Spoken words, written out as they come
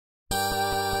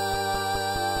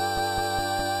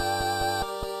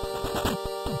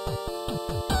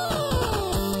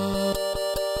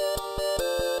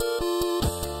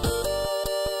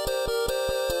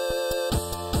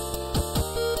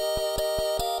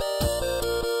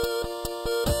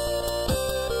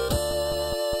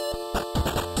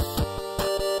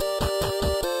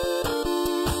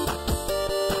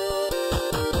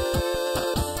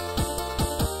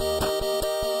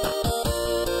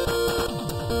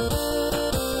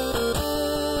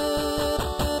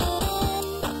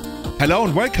Hello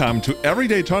and welcome to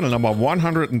Everyday Eternal number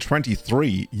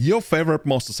 123, your favorite,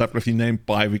 most deceptively named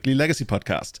bi-weekly Legacy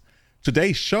podcast.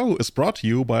 Today's show is brought to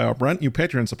you by our brand new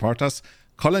Patreon supporters,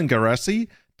 Colin Garassi,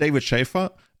 David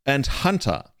Schaefer, and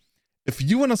Hunter. If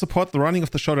you want to support the running of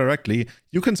the show directly,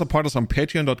 you can support us on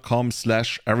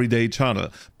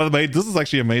patreon.com/everydayeternal. By the way, this is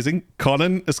actually amazing.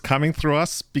 Colin is coming through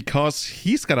us because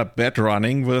he's got a bet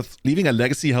running with leaving a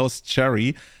Legacy host,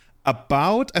 Cherry,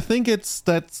 about, I think it's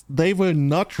that they will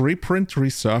not reprint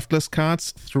reserved list cards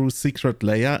through Secret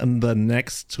Layer in the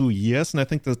next 2 years. And I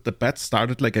think that the bet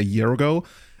started like a year ago.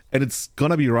 And it's going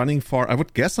to be running for, I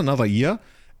would guess, another year.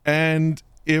 And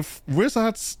if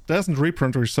Wizards doesn't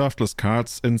reprint reserved list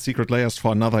cards in Secret Layers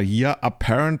for another year,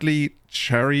 apparently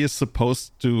Cherry is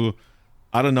supposed to,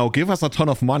 I don't know, give us a ton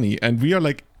of money. And we are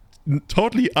like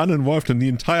totally uninvolved in the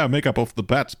entire makeup of the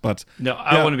bet, but no,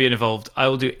 I want to be involved. I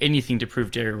will do anything to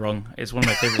prove Jerry wrong. It's one of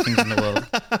my favorite things in the world.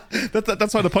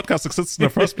 That's why the podcast exists in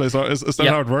the first place. Or is that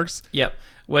how it works? Yep.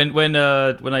 When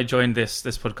I joined this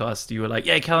podcast, you were like,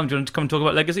 "Yeah, Callum, do you want to come talk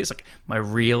about Legacy?" It's like my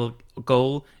real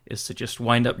goal is to just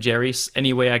wind up Jerry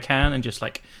any way I can and just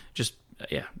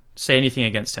say anything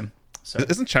against him. So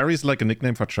isn't Cherry's like a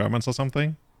nickname for Germans or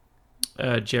something?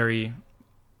 Jerry,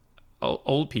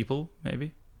 old people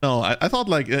maybe. No, I thought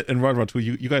like in World War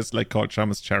II, you guys like called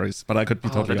Germans cherries, but I could be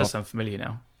totally that does off. sound familiar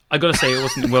now. I gotta say, it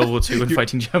wasn't in World War II when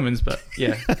fighting Germans, but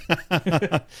yeah.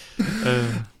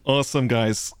 Awesome,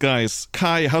 guys. Kai,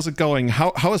 how's it going?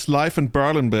 How has life in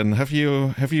Berlin been? Have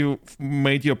you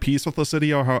made your peace with the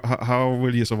city, or how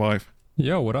will you survive?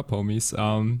 Yo, what up, homies?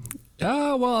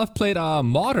 I've played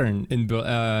Modern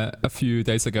a few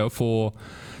days ago for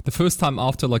the first time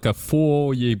after like a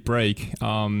 4-year break.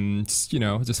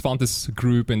 Just found this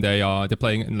group and they're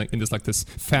playing in this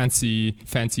fancy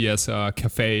ass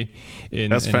cafe.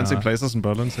 There's fancy places in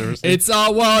Berlin, seriously. It's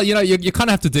you kind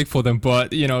of have to dig for them, but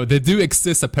they do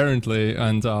exist apparently,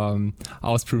 and I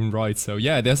was proven right. So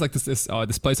yeah, there's like this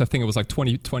place. I think it was like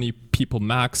 20 people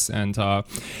max, and I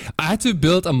had to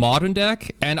build a Modern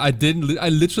deck, and I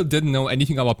literally didn't know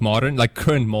anything about Modern, like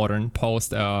current Modern, post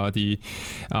the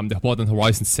Modern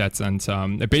Horizon sets, and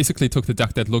I basically took the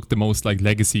deck that looked the most like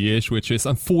Legacy-ish, which is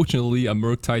unfortunately a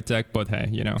Murktide deck, but hey,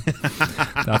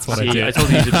 that's what I did. I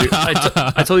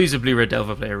told you he's a Blue Red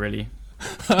Delver player, really.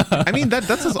 I mean,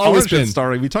 that's his origin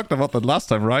story. We talked about that last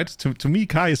time, right? To me,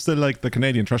 Kai is still like the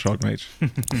Canadian Threshold Mage.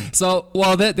 So,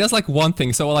 there's like one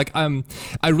thing. So, like,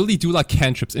 I really do like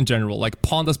cantrips in general. Like,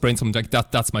 Ponder's Brainstorm, like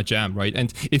that's my jam, right?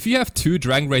 And if you have 2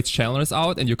 Dragon Rage channelers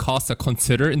out and you cast a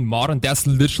Consider in Modern, that's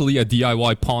literally a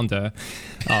DIY Ponder.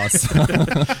 I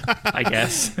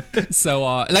guess. So,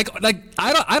 I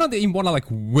don't even want to like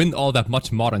win all that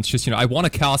much Modern. It's just, I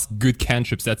want to cast good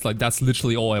cantrips. That's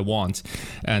literally all I want.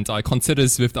 And I consider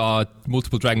with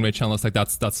multiple Dragon Rage channels, like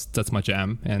that's my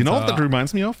jam. And you know what that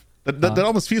reminds me of? That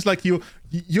almost feels like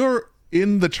you're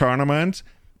in the tournament,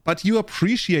 but you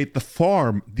appreciate the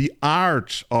form, the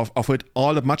art of it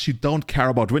all that much. You don't care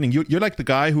about winning. You're like the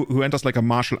guy who enters like a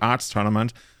martial arts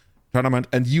tournament,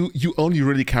 and you only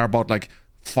really care about like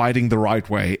fighting the right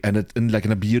way and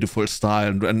in a beautiful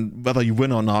style, and whether you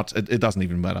win or not, it doesn't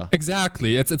even matter.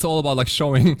 Exactly. It's all about like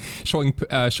showing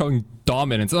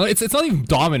dominance. It's not even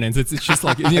dominance. It's just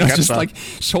like it's just like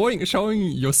showing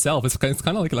yourself. It's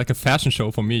kind of like a fashion show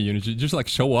for me. You just like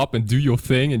show up and do your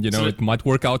thing, and so it might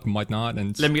work out, it might not.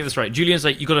 And let me get this right. Julian's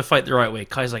like, you got to fight the right way.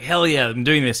 Kai's like, hell yeah, I'm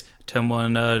doing this. Turn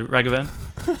 1, Ragavan.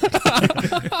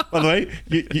 By the way,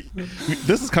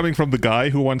 this is coming from the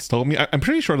guy who once told me. I'm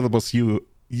pretty sure that was you.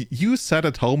 You sat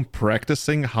at home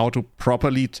practicing how to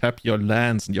properly tap your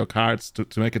lands and your cards to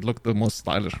make it look the most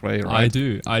stylish way, right?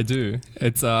 I do.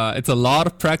 It's a lot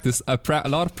of practice. A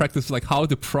lot of practice, like how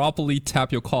to properly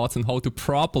tap your cards and how to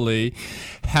properly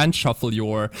hand shuffle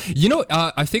your.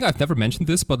 I think I've never mentioned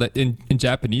this, but in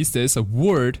Japanese there's a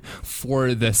word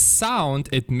for the sound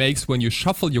it makes when you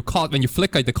shuffle your card, when you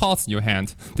flick the cards in your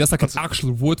hand. There's like an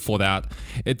actual word for that.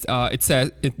 It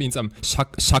means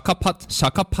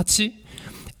shakapachi.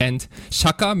 And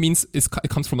shaka means it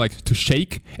comes from like to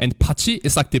shake, and pachi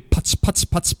is like the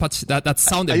pachi, that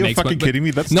sound it makes. Are you fucking kidding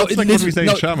me? That's like what we say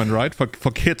in German, right? For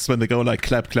kids when they go like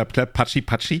clap, clap, clap,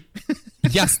 pachi.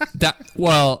 Yes,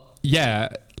 yeah.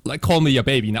 Like, call me your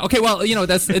baby now. Okay, well,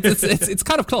 that's it's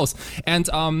kind of close. And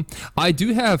I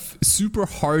do have super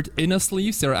hard inner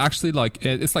sleeves. They're actually like,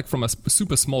 it's like from a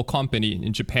super small company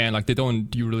in Japan. Like, they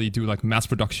don't really do like mass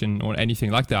production or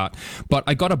anything like that. But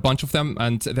I got a bunch of them,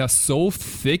 and they're so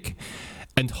thick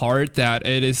and hard that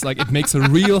it is like, it makes a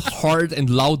real hard and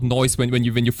loud noise when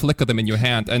you flicker them in your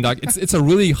hand, and like it's a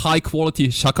really high quality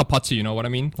shakapachi, you know what I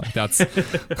mean? Like that's I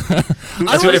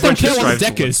don't really care what the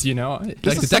deck is,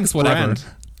 like the deck is whatever.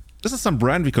 This is some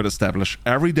brand we could establish.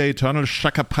 Everyday Eternal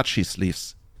Shakapachi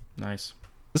sleeves. Nice.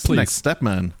 This is the next step,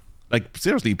 man. Like,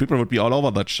 seriously, people would be all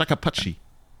over that Shakapachi.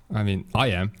 I mean, I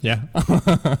am, yeah.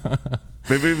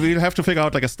 We'll have to figure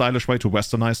out like a stylish way to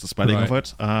westernize the spelling of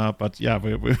it. But yeah,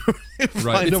 we'll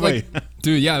find a way.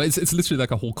 Dude, yeah, it's literally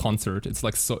like a whole concert. It's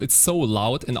like it's so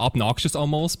loud and obnoxious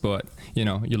almost, but you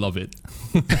love it.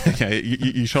 Yeah,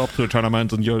 you show up to a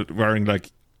tournament and you're wearing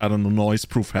like, I don't know,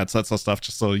 noise-proof headsets or stuff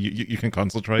just so you can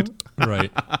concentrate.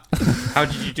 Right. How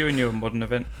did you do in your modern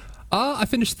event? I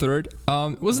finished third.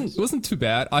 It wasn't too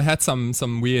bad. I had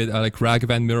some weird like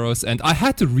Ragavan mirrors, and I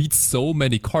had to read so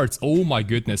many cards. Oh my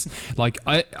goodness! Like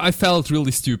I felt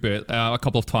really stupid a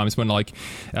couple of times when like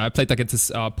I played against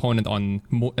this opponent on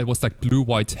it was like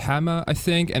blue-white hammer, I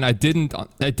think, and I didn't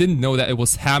know that it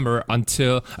was hammer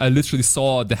until I literally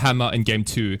saw the hammer in game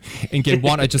 2. In game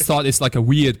 1, I just thought it's like a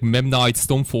weird Memnite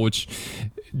Stoneforge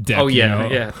deck. Oh yeah,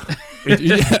 yeah.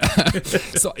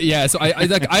 So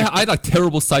I had like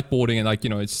terrible sideboarding and like it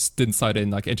just didn't side in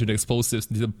like engineered explosives,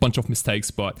 did a bunch of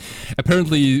mistakes, but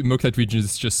apparently Merclite region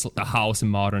is just a house in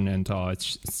modern, and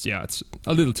it's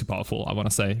a little too powerful, I want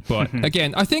to say. But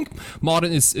again, I think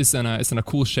modern is in a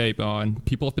cool shape, and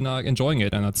people have been enjoying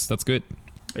it, and that's good.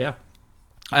 Yeah.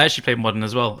 I actually played Modern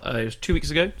as well. It was 2 weeks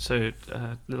ago, so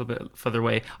a little bit further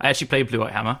away. I actually played Blue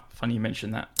White Hammer. Funny you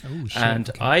mentioned that. Oh, shit. And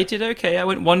okay. I did okay. I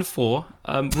went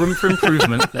 1-4. Room for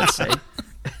improvement, let's say.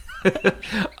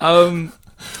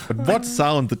 But what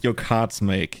sound did your cards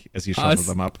make as you shuffled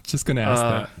them up? Just going to ask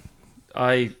that.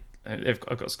 I've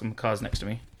got some cards next to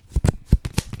me.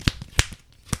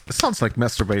 It sounds like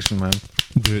masturbation, man.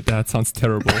 Dude, that sounds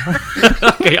terrible.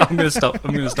 Okay, I'm gonna stop.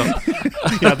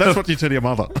 Yeah, that's what you tell your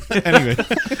mother. Anyway.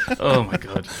 Oh my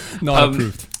god. Not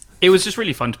approved. It was just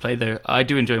really fun to play though. I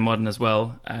do enjoy Modern as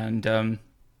well, and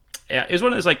yeah, it was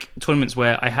one of those like tournaments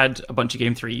where I had a bunch of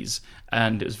game 3s,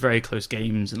 and it was very close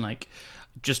games, and like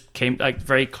just came like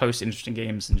very close, interesting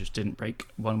games, and just didn't break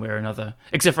one way or another.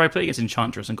 Except for I played against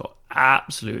Enchantress and got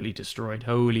absolutely destroyed.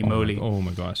 Holy moly! Oh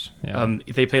my gosh! Yeah.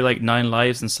 They play like 9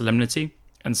 lives and Solemnity,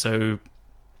 and so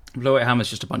Blue White Hammer is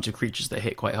just a bunch of creatures that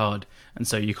hit quite hard, and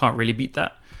so you can't really beat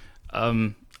that.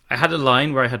 I had a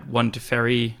line where I had 1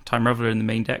 Teferi Time Reveler in the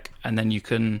main deck, and then you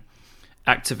can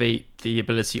activate the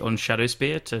ability on Shadow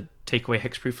Spear to take away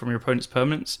hexproof from your opponent's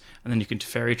permanents, and then you can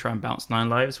Teferi try and bounce 9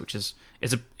 lives, which is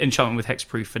an enchantment with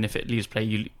hexproof, and if it leaves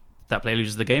play, that player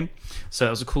loses the game. So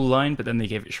that was a cool line, but then they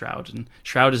gave it Shroud, and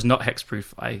Shroud is not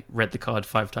hexproof. I read the card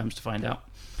 5 times to find out.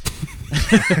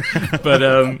 But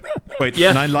wait,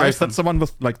 yeah, 9 lives, that's the one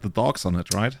with like the dogs on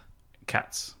it, right?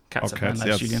 Cats have 9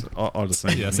 lives, Julian. All the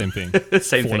same. Yeah, same thing.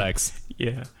 Same 4 thing. legs.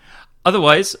 Yeah.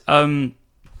 Otherwise,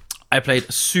 I played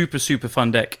a super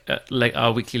fun deck at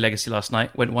our weekly Legacy last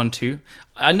night. Went 1-2.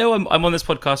 I know I'm on this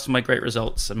podcast for my great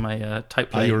results and my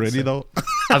type play. Are you ready though?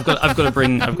 I've got to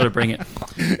bring it.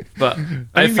 But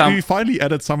I found we finally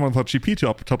added someone for GP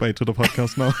top 8 to the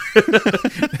podcast now.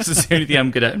 This is the only thing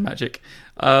I'm good at in Magic.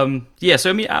 Yeah. So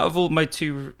I mean, out of all my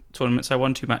 2 tournaments, I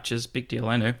won 2 matches. Big deal,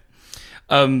 I know.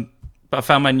 But I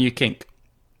found my new kink.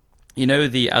 You know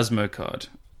the Asmo card.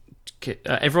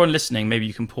 Everyone listening, maybe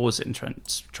you can pause it and try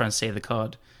and say the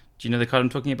card. Do you know the card I'm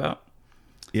talking about?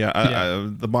 Yeah,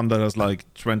 the one that has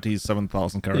like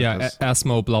 27,000 characters. Yeah,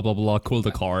 Asmo, blah, blah, blah,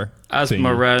 Kuldakar.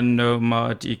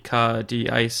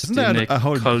 Asmoranomadikardi Isn't there a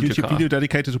whole YouTube video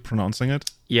dedicated to pronouncing it?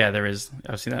 Yeah, there is.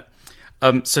 I've seen that.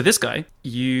 So this guy,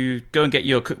 you go and get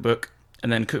your cookbook,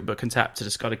 and then cookbook can tap to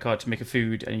discard a card to make a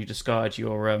food, and you discard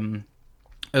your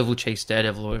Oval Chase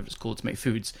Daredevil, or whatever it's called, to make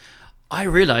foods. I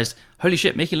realized, holy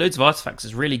shit, making loads of artifacts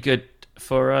is really good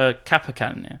for a Kappa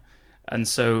Cannoneer. And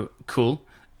so, cool.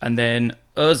 And then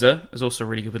Urza is also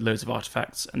really good with loads of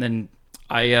artifacts. And then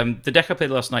the deck I played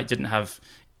last night didn't have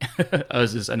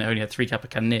Urzas, and it only had 3 Kappa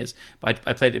Cannoneers. But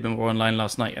I played it a bit more online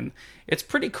last night, and it's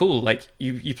pretty cool. Like,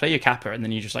 you play your Kappa, and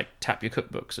then you just, like, tap your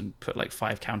cookbooks and put, like,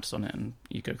 5 counters on it, and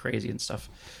you go crazy and stuff.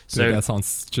 So dude, that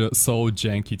sounds so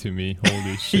janky to me.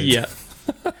 Holy shit. Yeah.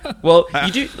 Well,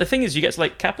 you do. The thing is, you get to,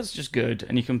 like, Kappa's just good,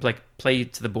 and you can like play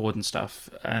to the board and stuff,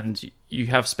 and you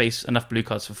have enough blue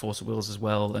cards for Force of Wills as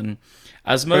well. And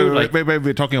Asmo, wait,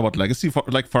 we're talking about Legacy for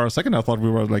a second. I thought we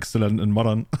were like still in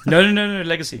Modern. No,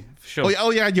 Legacy for sure.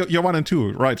 Oh yeah, you're 1 and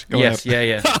 2, right? Go yes, ahead.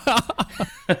 yeah.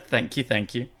 Thank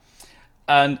you.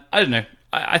 And I don't know.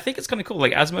 I think it's kind of cool.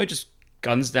 Like, Asmo just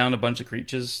guns down a bunch of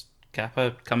creatures.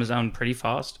 Kappa comes down pretty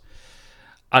fast.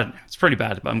 I don't know. It's pretty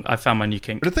bad, but I found my new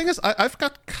kink. But the thing is, I've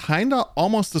got kind of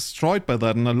almost destroyed by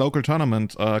that in a local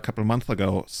tournament a couple of months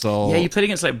ago. So yeah, you played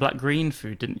against like black-green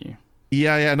food, didn't you?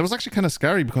 Yeah, and it was actually kind of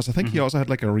scary because I think he also had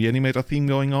like a reanimator theme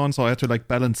going on, so I had to like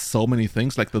balance so many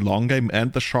things, like the long game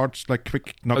and the short, like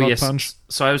quick knockout punch.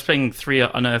 So I was playing 3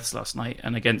 Unearths last night,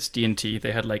 and against D&T,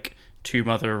 they had like 2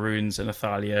 Mother Runes and a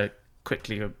Thalia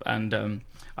quickly, and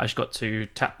I just got to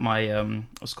tap my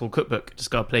what's it called, cookbook,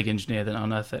 just go Plague Engineer, then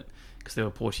unearth it, because they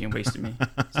were porting and wasting me.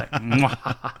 It's like,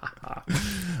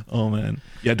 oh man,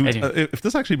 yeah, dude. Anyway. If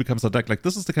this actually becomes a deck, like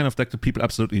this is the kind of deck that people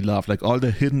absolutely love, like all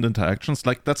the hidden interactions.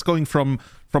 Like that's going from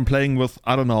playing with,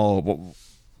 I don't know,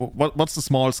 what's the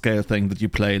small scale thing that you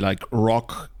play, like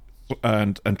rock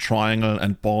and triangle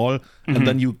and ball, and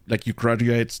then you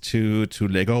graduate to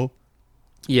Lego.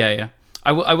 Yeah.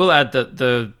 I will add that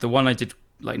the one I did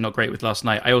like not great with last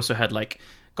night, I also had like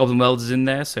Goblin Welders in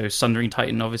there, so Sundering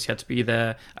Titan obviously had to be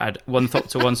there. I had 1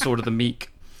 Thopter, 1 Sword of the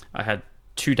Meek. I had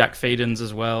 2 Dak Fadens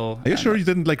as well. Are you sure you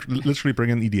didn't like literally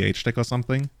bring an EDH deck or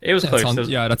something? It was close.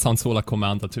 That sounds so like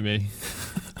Commander to me.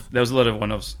 There was a lot of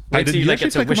one-offs. Wait till you like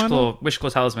get to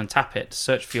Wishclaw Talisman, tap it,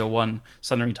 search for your 1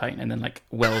 Sundering Titan, and then like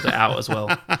weld it out as well.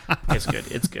 It's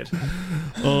good.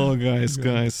 Oh,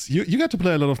 guys, you got to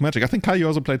play a lot of Magic. I think Kai, you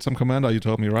also played some Commander. You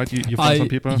told me, right? You found some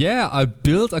people. Yeah, I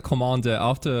built a Commander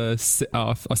after a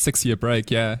 6-year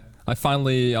break. Yeah. I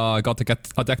finally got to get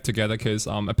a deck together because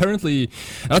apparently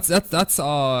that's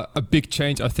a big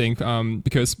change, I think,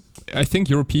 because I think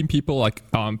European people, like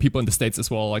people in the States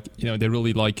as well, like, you know, they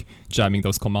really like jamming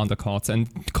those Commander cards. And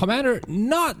Commander,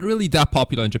 not really that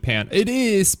popular in Japan. It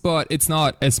is, but it's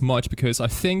not as much because I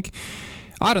think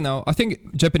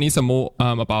Japanese are more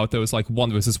about those like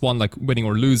 1 versus 1, like winning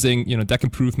or losing, you know, deck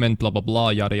improvement, blah blah blah,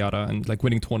 yada yada, and like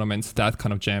winning tournaments, that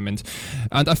kind of jam. And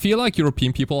I feel like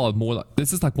European people are more like,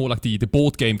 this is like more like the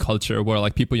board game culture where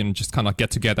like people, you know, just kind of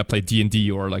get together, play D&D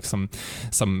or like some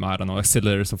I don't know, like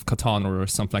Settlers of Catan or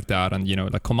something like that. And you know,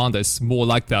 like Commander is more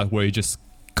like that, where you just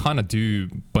kind of do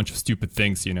a bunch of stupid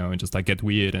things, you know, and just like get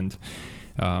weird and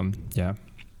yeah.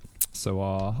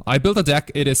 So I built a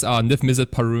deck. It is Niv Mizzet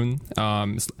Parun.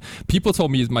 People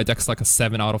told me my deck's like a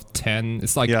 7 out of 10.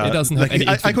 It's like, it doesn't have any.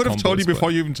 I could have told you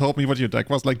before you even told me what your deck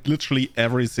was. Like literally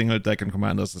every single deck in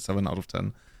Commander is a 7 out of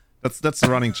 10. That's the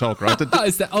running joke, right?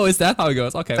 Is that how it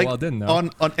goes? Okay, like, well, I didn't know.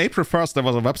 On April 1st, there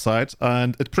was a website,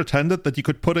 and it pretended that you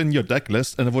could put in your deck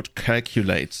list, and it would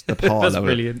calculate the power That's level.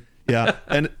 Brilliant. Yeah,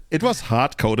 and it was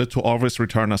hard-coded to always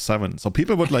return a 7. So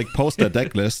people would like post their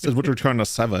deck list, it would return a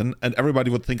 7, and everybody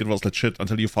would think it was legit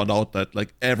until you found out that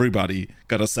like everybody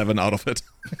got a 7 out of it.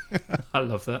 I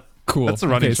love that. Cool. That's a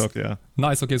running joke, yeah.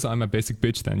 Nice. Okay, so I'm a basic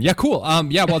bitch then. Yeah, cool.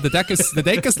 Yeah, well, the deck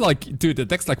is like, dude, the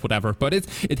deck's like whatever, but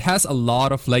it has a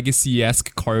lot of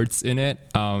legacy-esque cards in it.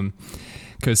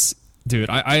 Because dude,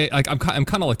 I'm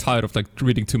kind of like tired of like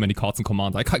reading too many cards in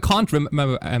Commander. I can't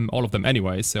remember all of them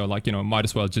anyway, so like, you know, might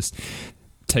as well just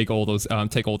take all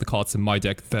the cards in my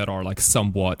deck that are like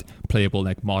somewhat playable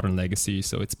like Modern Legacy.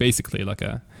 So it's basically like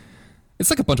it's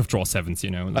like a bunch of draw 7s, you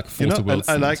know, like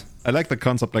I like the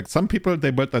concept. Like some people,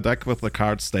 they build their deck with the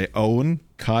cards they own.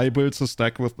 Kai builds his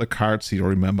deck with the cards he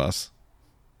remembers.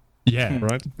 Yeah,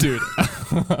 right, dude.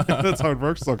 That's how it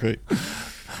works. Okay,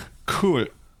 cool.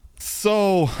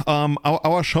 So,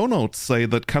 our show notes say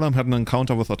that Callum had an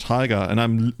encounter with a tiger, and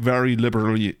I'm very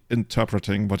liberally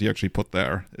interpreting what he actually put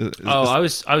there. I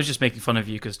was just making fun of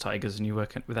you because tigers and you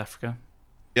work with Africa.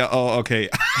 Yeah. Oh, okay.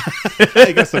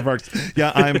 I guess it works.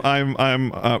 Yeah,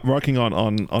 I'm working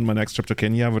on my next trip to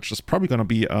Kenya, which is probably going to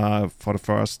be for the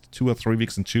first 2 or 3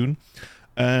 weeks in June,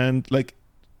 and like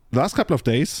last couple of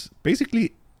days,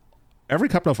 basically. Every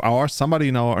couple of hours, somebody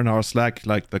in our Slack,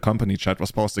 like the company chat,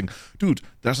 was posting, dude,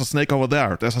 there's a snake over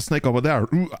there. There's a snake over there.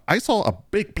 Ooh, I saw a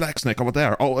big black snake over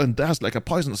there. Oh, and there's like a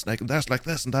poisonous snake, and there's like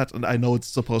this and that. And I know it's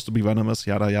supposed to be venomous,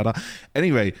 yada, yada.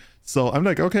 Anyway, so I'm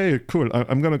like, okay, cool.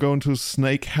 I'm going to go into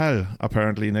snake hell,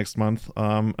 apparently, next month.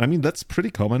 I mean, that's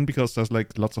pretty common because there's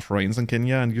like lots of rains in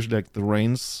Kenya. And usually like the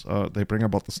rains, they bring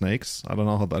about the snakes. I don't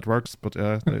know how that works, but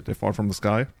they fall from the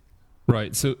sky.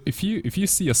 Right. So if you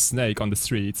see a snake on the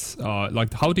streets,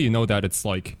 like how do you know that it's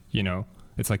like, you know,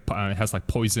 it's like it has like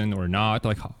poison or not?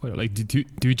 Like do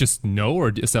you just know,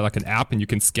 or is there like an app and you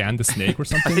can scan the snake or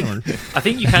something? I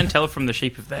think you can tell from the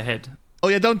shape of their head. Oh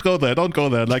yeah, don't go there.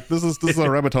 Like this is a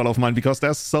rabbit hole of mine because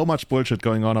there's so much bullshit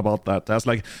going on about that. There's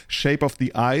like shape of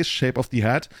the eyes, shape of the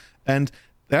head, and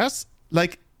there's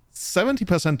like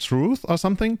 70% truth or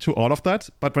something to all of that,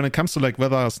 but when it comes to like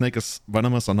whether a snake is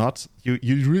venomous or not,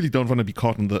 you really don't want to be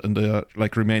caught in the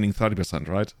like remaining 30%,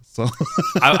 right? So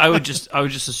I would just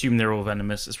assume they're all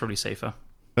venomous. It's probably safer.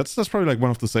 That's probably like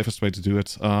one of the safest way to do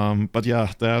it. But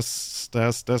yeah, there's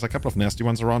a couple of nasty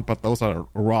ones around, but those are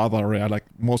rather rare. Like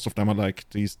most of them are like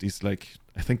these like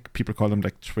I think people call them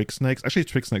like twig snakes. Actually,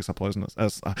 twig snakes are poisonous.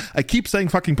 As I keep saying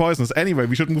fucking poisonous. Anyway,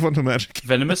 we should move on to Magic.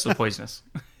 Venomous or poisonous?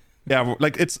 Yeah,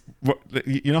 like it's,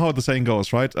 you know how the saying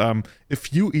goes, right?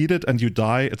 If you eat it and you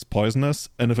die, it's poisonous,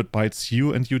 and if it bites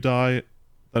you and you die,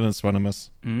 then it's venomous.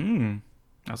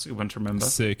 That's a good one to remember.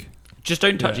 Sick. Just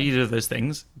don't touch either of those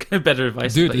things. Better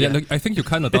advice, dude. Yeah, look, I think you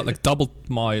kind of like doubled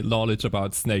my knowledge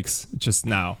about snakes just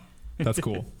now. That's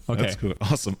cool. Okay, that's cool.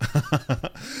 Awesome.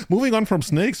 Moving on from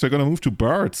snakes, we're gonna move to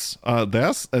birds.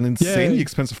 There's an insanely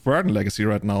expensive bird in Legacy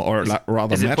right now, or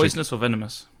rather, is it Magic. Poisonous or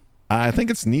venomous? I think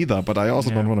it's neither, but I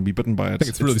also don't want to be bitten by it. I think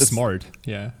it's really smart.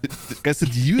 Yeah. Guys,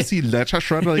 did you see Ledger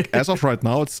Shredder? Like, as of right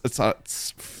now,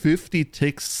 it's 50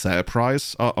 ticks sell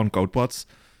price on Goatbots.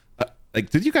 Like,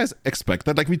 did you guys expect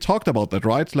that? Like, we talked about that,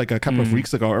 right? Like, a couple of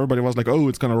weeks ago, everybody was like, oh,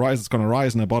 it's gonna rise.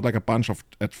 And I bought like a bunch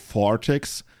at 4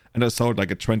 ticks, and I sold like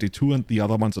at 22, and the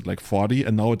other ones at like 40,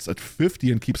 and now it's at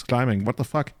 50 and keeps climbing. What the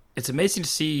fuck? It's amazing to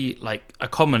see like a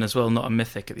common as well, not a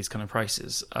mythic at these kind of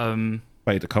prices.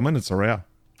 Wait, a common? It's a rare.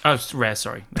 Oh, it's rare.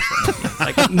 Sorry,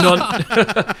 like non,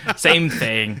 same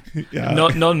thing. Yeah,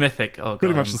 non-mythic. Oh, God.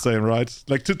 Pretty much the same, right?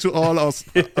 Like to all us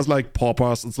as like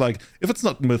paupers, it's like if it's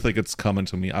not mythic, it's common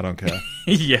to me. I don't care.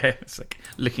 Yeah, it's like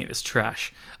looking at this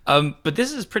trash. But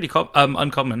this is pretty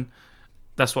uncommon.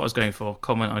 That's what I was going for.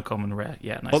 Common, uncommon, rare.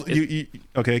 Yeah, nice. Well,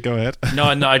 okay, go ahead. No,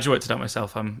 I just worked it out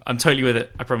myself. I'm totally with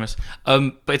it. I promise.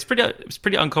 But it's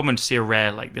pretty uncommon to see a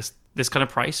rare like this kind of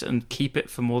price and keep it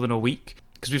for more than a week.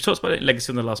 Because we've talked about it in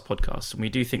Legacy on the last podcast, and we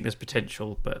do think there's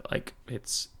potential, but like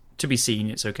it's to be seen.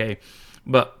 It's okay,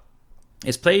 but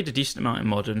it's played a decent amount in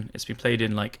Modern. It's been played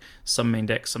in like some main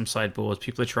decks, some sideboards.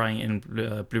 People are trying it in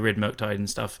Blue Red Murktide and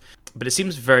stuff, but it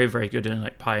seems very, very good in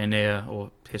like Pioneer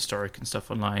or Historic and stuff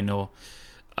online, or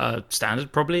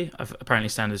Standard probably. Apparently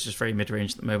Standard is just very mid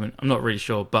range at the moment. I'm not really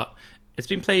sure, but it's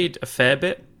been played a fair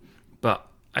bit. But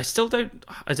I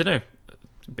don't know.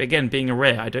 Again, being a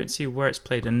rare, I don't see where it's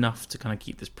played enough to kind of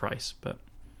keep this price. But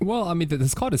well, I mean,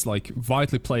 this card is like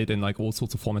widely played in like all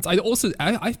sorts of formats.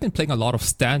 I've been playing a lot of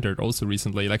Standard also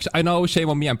recently. Like, I know, shame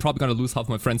on me, I'm probably gonna lose half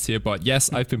my friends here, but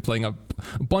yes, I've been playing a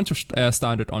bunch of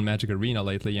Standard on Magic Arena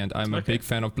lately, and I'm a big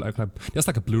fan of like there's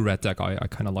like a blue-red deck I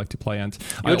kind of like to play. And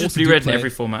you're just blue-red in every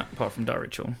format apart from Dark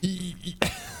Ritual.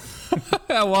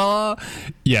 Well,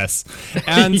 yes,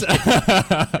 and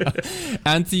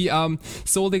and the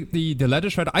Ledger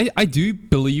Shredder, I do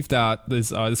believe that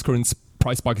this current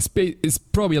price spike is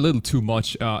probably a little too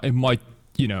much. It might,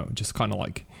 just kind of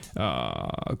like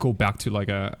go back to like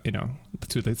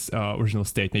to this original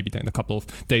state maybe in a couple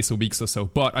of days or weeks or so.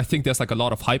 But I think there's like a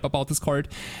lot of hype about this card.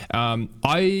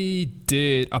 I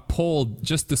did a poll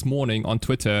just this morning on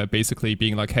Twitter, basically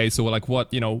being like, hey, so like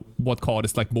what card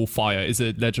is like more fire? Is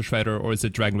it Ledger Shredder or is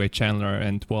it Dragonwave Channeler?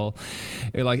 And well,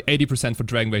 like 80% for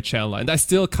Dragonwave Channeler, and I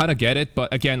still kind of get it,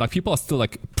 but again, like people are still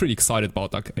like pretty excited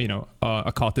about like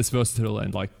a card this versatile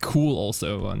and like cool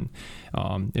also in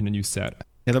a new set.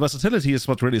 Yeah, the versatility is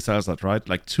what really sells that, right?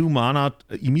 Like 2 mana,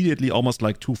 immediately almost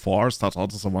like 2/4, starts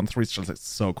out as a 1/3. It's just like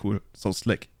so cool, so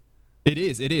slick. It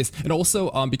is, and also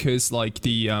because like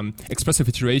the expressive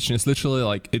iteration is literally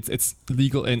like it's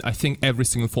legal in I think every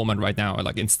single format right now,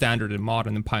 like in Standard, in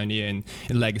Modern, in Pioneer, in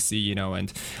Legacy,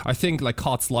 and I think like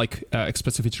cards like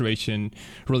expressive iteration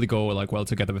really go like well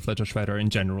together with Ledger Shredder in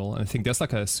general, and I think there's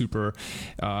like a super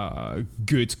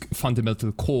good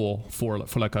fundamental core for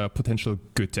like a potential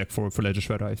good deck for Ledger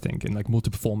Shredder, I think, in like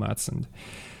multiple formats. And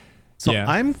so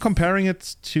I'm comparing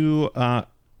it to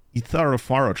Ethereal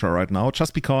Forager right now,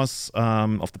 just because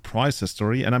of the price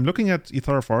history. And I'm looking at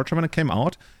Ethereal Forager when it came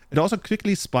out. It also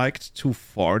quickly spiked to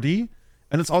 40,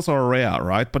 and it's also a rare,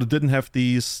 right? But it didn't have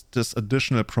this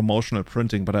additional promotional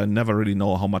printing. But I never really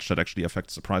know how much that actually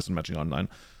affects the price in Magic Online.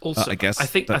 Also, I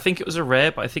think it was a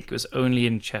rare, but I think it was only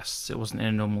in chests. It wasn't in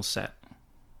a normal set.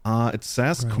 It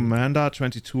says Commander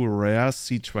 22 rare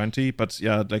C20, but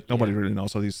yeah, like nobody really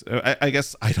knows how these. I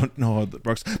guess I don't know how that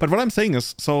works. But what I'm saying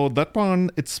is, so that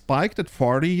one, it spiked at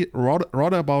 40,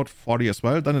 rather about 40 as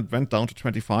well. Then it went down to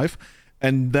 25,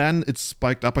 and then it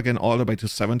spiked up again all the way to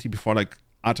 70 before like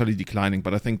utterly declining.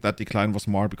 But I think that decline was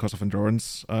more because of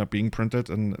Endurance being printed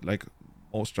in like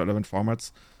most relevant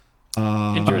formats.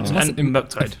 Endurance and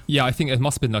Murktide. Yeah, I think it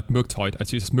must have been like Murktide. I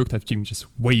just Murktide team just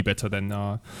way better than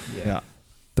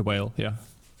the whale. Yeah.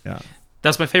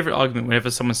 That's my favorite argument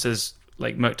whenever someone says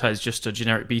like Murktide is just a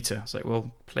generic beta. It's like,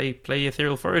 well, play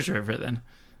Ethereal Forager over it then.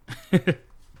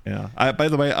 Yeah. By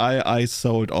the way, I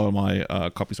sold all my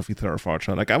copies of Ethereal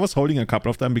Forager. Like I was holding a couple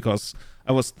of them because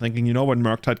I was thinking, when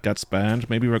Murktide gets banned,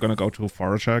 maybe we're gonna go to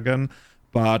Forager again.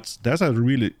 But there's a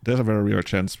very real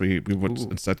chance we would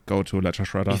instead go to Ledger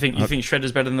Shredder. You think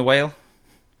Shredder's better than the whale?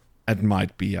 It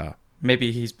might be, yeah.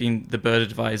 Maybe he's been the bird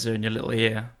advisor in your little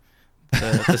ear,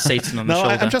 the Satan on the No,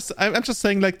 shoulder. I'm just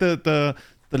saying like the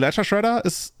Ledger Shredder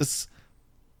is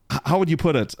how would you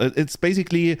put it? It's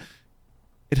basically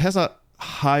it has a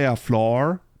higher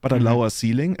floor but a lower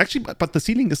ceiling. Actually, but the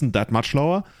ceiling isn't that much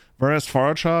lower. Whereas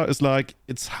Forager is like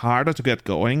it's harder to get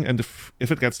going, and if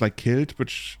it gets like killed,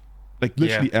 which like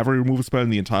literally every removal spell in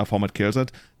the entire format kills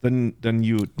it, then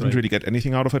you didn't really get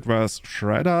anything out of it. Whereas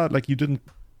Shredder, like you didn't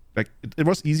like it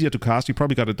was easier to cast. You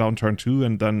probably got it down turn 2,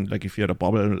 and then like if you had a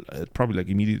bubble, it probably like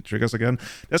immediately triggers again.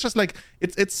 That's just like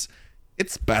it's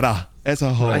better as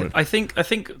a whole. I think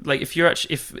like if you're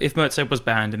actually if Mertzo was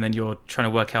banned and then you're trying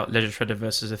to work out Ledger Shredder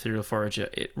versus Ethereal Forager,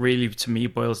 it really to me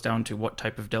boils down to what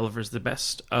type of Delver is the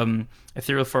best.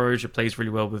 Ethereal Forager plays really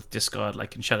well with discard,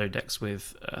 like in Shadow decks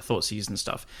with Thoughtseize and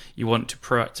stuff. You want to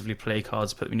proactively play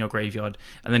cards, put them in your graveyard,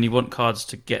 and then you want cards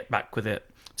to get back with it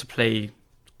to play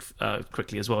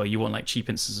quickly as well. You want like cheap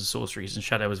instances of sorceries, and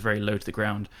Shadow is very low to the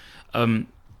ground, and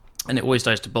it always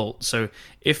dies to Bolt. So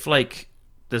if like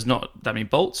there's not that many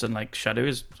bolts and like Shadow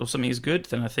is or something is good,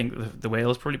 then I think the Whale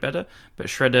is probably better. But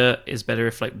Shredder is better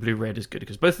if like Blue Red is good,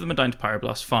 because both of them are dying to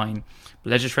Pyroblast, fine. But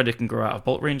Ledger Shredder can grow out of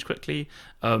bolt range quickly.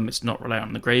 It's not reliant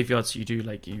on the graveyard, so you do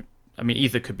like I mean,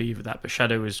 either could be either that, but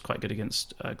Shadow is quite good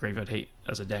against graveyard hate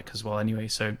as a deck as well anyway,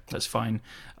 so that's fine.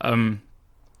 And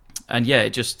yeah, it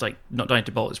just like not dying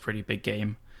to bolt is a pretty big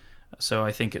game. So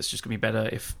I think it's just gonna be better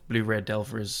if Blue Red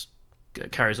Delver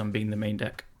carries on being the main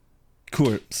deck.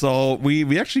 Cool. So we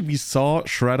saw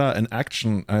Shredder in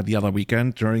action the other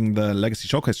weekend during the Legacy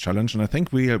Showcase Challenge, and I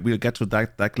think we'll get to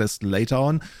that deck list later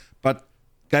on. But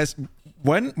guys,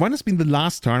 when has been the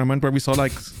last tournament where we saw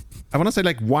like I want to say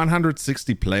like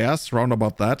 160 players, round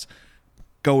about that,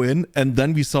 go in, and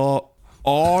then we saw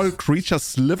all creature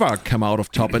Sliver come out of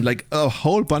top and like a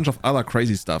whole bunch of other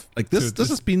crazy stuff. Like this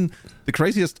has been the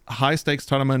craziest high stakes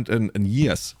tournament in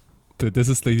years. Dude, this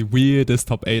is the weirdest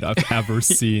top 8 I've ever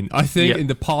seen. I think in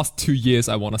the past 2 years,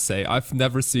 I want to say, I've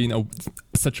never seen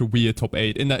such a weird top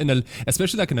 8.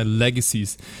 Especially like in a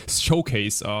Legacies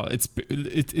showcase.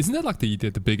 Isn't that like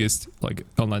the biggest like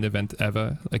online event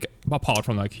ever? Like apart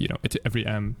from like every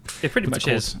it pretty much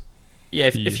is.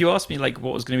 Yeah, if you ask me like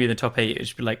what was going to be in the top 8, it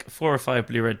should be like 4 or 5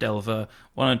 Blue Red Delver,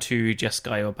 1 or 2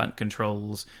 Jeskai or Bant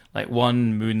Controls, like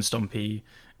 1 Moon Stompy,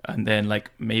 and then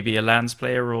like maybe a lands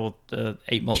player or the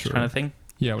 8 mulch kind of thing.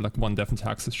 Yeah, like 1 Death and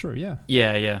Taxes, sure, yeah.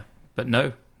 Yeah. But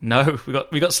no,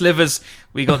 we got Slivers,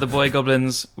 we got the boy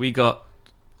goblins, we got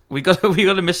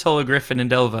a Miss Holo Griffin and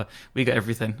Delver, we got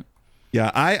everything. Yeah,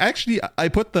 I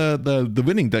put the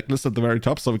winning deck list at the very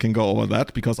top, so we can go over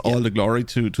that, because all the glory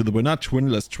to the winner,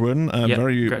 Twinless Twin,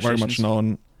 very much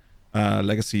known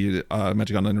Legacy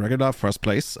Magic Online regular, first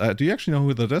place. Do you actually know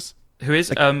who that is? Who is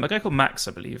a guy called Max,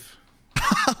 I believe.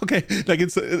 Okay, like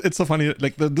it's so funny.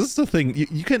 Like this is the thing.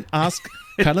 You can ask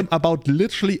Callum about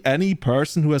literally any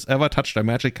person who has ever touched a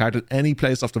Magic card in any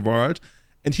place of the world,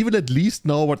 and he will at least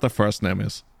know what the first name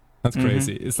is. That's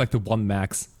crazy. It's like the one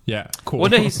Max. Yeah, cool. Well,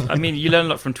 no, you learn a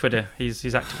lot from Twitter. He's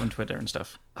active on Twitter and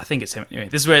stuff. I think it's him. Anyway,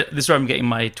 this is where I'm getting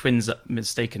my twins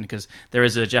mistaken, because there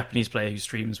is a Japanese player who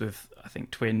streams with I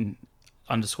think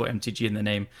twin_MTG in the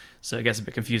name, so it gets a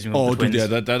bit confusing with the twins.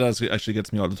 Dude, yeah, that actually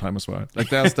gets me all the time as well. Like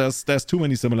there's too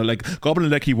many similar, like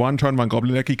Goblin Legacy 1, turn 1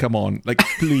 Goblin Legacy, come on, like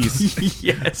please.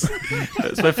 Yes,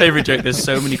 that's my favorite joke. There's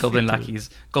so many Goblin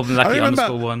Lackeys. Goblin Lackey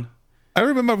 _1. I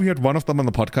remember we had one of them on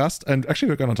the podcast, and actually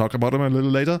we're going to talk about him a little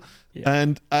later. Yeah.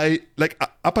 And I like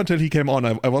up until he came on,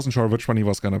 I wasn't sure which one he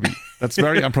was going to be. That's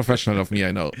very unprofessional of me,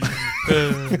 I know.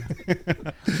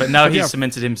 But now he's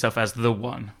cemented himself as the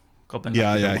one. Goblin.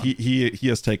 Yeah. He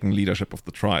has taken leadership of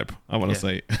the tribe, I want to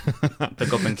say. The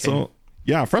Goblin King. So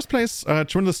yeah, first place,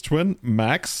 Twinless Twin,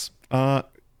 Max.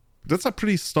 That's a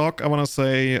pretty stock, I want to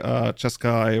say,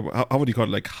 Jeskai, how would you call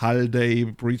it, like Hull Day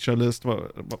Breacher list?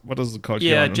 What is it called?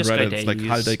 Yeah, Jeskai Day. It's like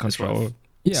Hull Day Control.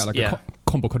 Yeah, like a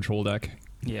combo control deck.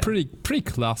 Yeah. Pretty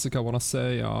classic, I want to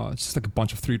say. It's just like a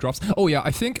bunch of 3-drops. Oh yeah, I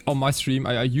think on my stream,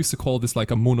 I used to call this like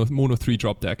a mono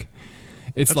 3-drop deck.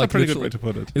 It's That's like a pretty good way to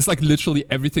put it. It's like literally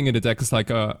everything in the deck is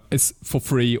like it's for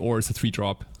free or it's a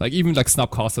 3-drop. Like even like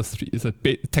Snapcaster is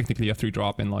technically a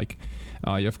 3-drop, and like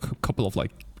you have a couple of like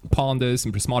Ponders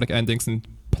and Prismatic Endings and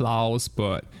Plows,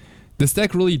 but this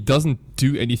deck really doesn't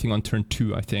do anything on turn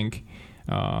 2, I think.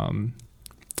 I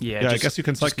guess you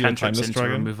can cycle your Timeless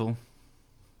Dragon. Removal.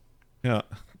 Yeah.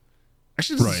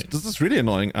 Actually, this is really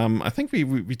annoying. I think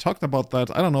we talked about that.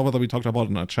 I don't know whether we talked about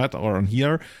it in our chat or on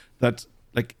here, that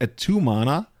like at 2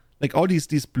 mana, like all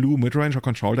these blue mid-range or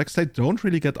control decks, they don't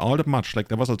really get all that much. Like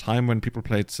there was a time when people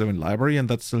played Sylvan Library, and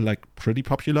that's still like pretty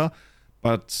popular.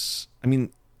 But I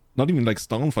mean, not even like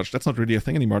Stoneforge. That's not really a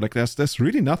thing anymore. Like there's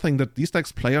really nothing that these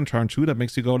decks play on turn 2 that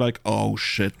makes you go like, oh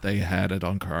shit, they had it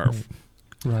on curve.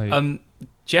 Right.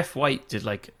 Jeff White did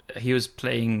he was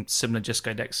playing similar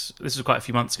Jeskai decks. This was quite a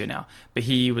few months ago now, but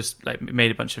he was made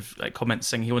a bunch of comments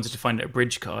saying he wanted to find a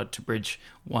bridge card to bridge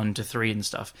 1 to 3 and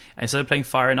stuff. And instead of playing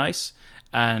Fire and Ice,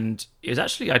 and it was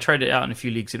actually, I tried it out in a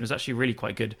few leagues and it was actually really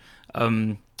quite good.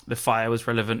 The Fire was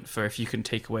relevant for if you can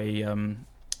take away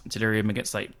Delirium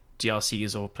against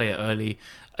DRCs or play it early.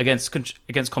 Against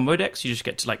combo decks, you just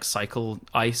get to cycle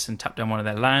Ice and tap down one of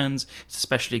their lands. It's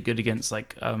especially good against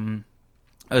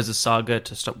Urza's Saga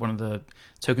to stop one of the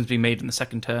tokens being made in the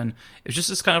second turn. It was just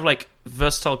this kind of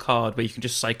versatile card where you can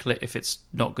just cycle it if it's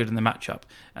not good in the matchup.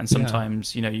 And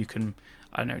sometimes, you can,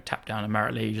 I don't know, tap down a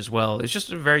Marit Lage as well. It's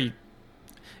just a very,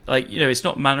 it's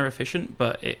not mana efficient,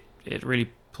 but it really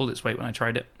pulled its weight when I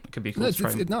tried it. It could be cool to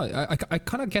try. I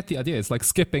kind of get the idea. It's like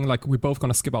skipping, we're both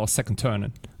going to skip our second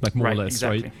turn, more or less,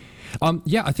 exactly. right?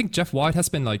 I think Jeff White has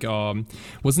been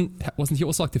wasn't he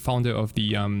also the founder of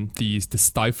the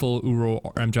Stifle Uro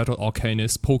Dreadhorde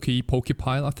Arcanist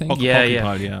Pokepile, I think?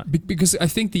 Yeah. Because I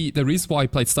think the reason why I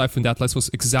played Stifle in that list was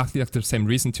exactly the same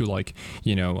reason to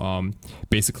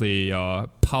basically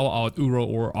power out Uro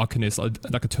or Arcanist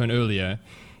a turn earlier.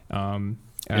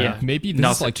 Maybe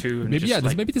this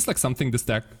is maybe this is something this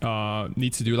deck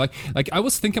needs to do. I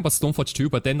was thinking about Stoneforge too,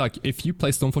 but then if you play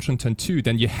Stoneforge on turn 2,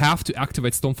 then you have to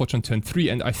activate Stoneforge on turn 3,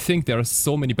 and I think there are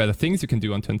so many better things you can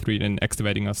do on turn 3 than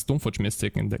activating a Stoneforge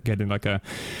Mystic and getting a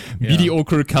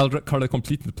mediocre Caldra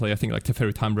Complete into play. I think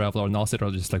Teferi Time Raveler or Narset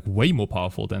are just way more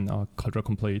powerful than Caldra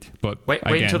Complete. But wait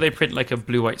until they print a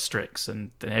blue-white Strix,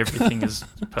 and then everything is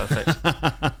perfect.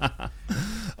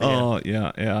 Oh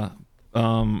yeah.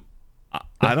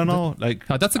 I don't know.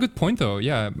 That's a good point, though.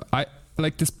 Yeah, I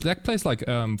this deck plays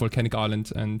Volcanic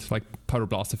Island and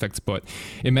Pyroblast effects, but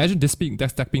imagine this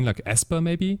deck being Esper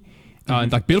maybe.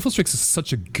 And Baleful Strix is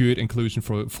such a good inclusion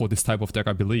for this type of deck,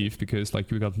 I believe, because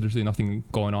we got literally nothing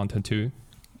going on turn 2.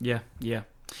 Yeah.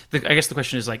 I guess the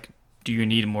question is do you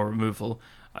need more removal?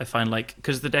 I find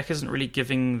because the deck isn't really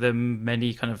giving them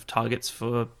many kind of targets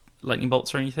for lightning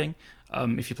bolts or anything.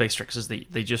 If you play Strixes,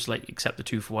 they just accept the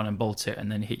 2-for-1 and bolt it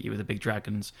and then hit you with the big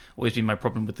dragons. Always been my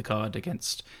problem with the card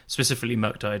against specifically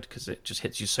Murktide, because it just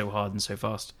hits you so hard and so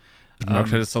fast.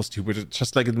 Murktide is so stupid. It's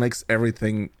just it makes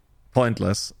everything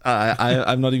pointless.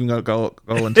 I'm not even gonna go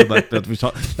into that we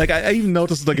talk. I even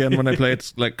noticed it again when I played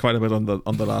quite a bit on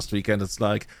the last weekend. It's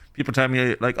people tell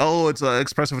me oh, it's an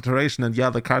expressive iteration, and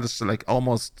the card is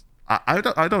almost. I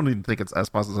don't even think it's as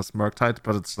positive as Murktide,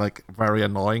 but it's very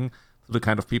annoying to the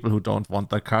kind of people who don't want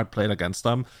that card played against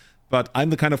them. But I'm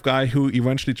the kind of guy who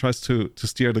eventually tries to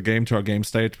steer the game to a game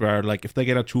state where if they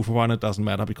get a 2-for-1, it doesn't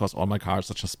matter because all my cards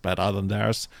are just better than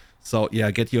theirs. So yeah,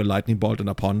 get your Lightning Bolt and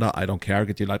a Ponder, I don't care.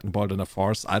 Get your Lightning Bolt and a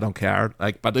Force, I don't care.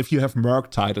 But if you have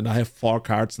Murktide and I have 4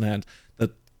 cards in hand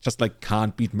that just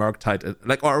can't beat Murktide,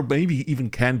 or maybe even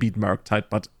can beat Murktide,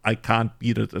 but I can't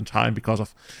beat it in time because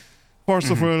of Force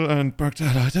of Will and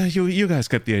Murktide. You guys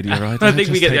get the idea, right? I think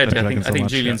we get the idea. I think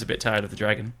Julian's a bit tired of the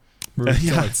dragon.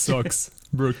 Murktide sucks.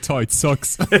 Murktide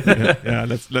sucks. yeah,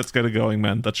 let's get it going,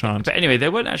 man. The chant. But anyway,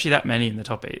 there weren't actually that many in the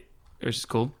top 8, which is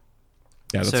cool.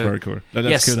 Yeah, that's very cool.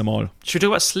 Let's kill them all. Should we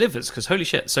talk about Slivers? Because holy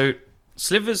shit. So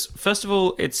Slivers, first of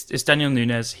all, it's Daniel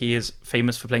Nunes. He is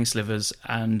famous for playing Slivers,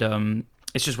 and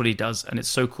it's just what he does. And it's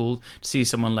so cool to see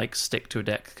someone stick to a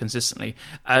deck consistently.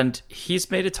 And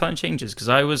he's made a ton of changes, because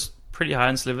I was pretty high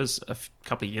on Slivers a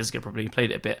couple of years ago, probably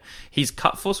played it a bit. He's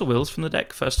cut Force of Wills from the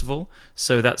deck, first of all.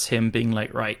 So that's him being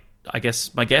right, I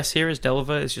guess my guess here is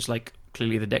Delver is just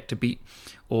clearly the deck to beat,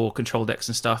 or control decks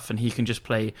and stuff, and he can just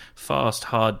play fast,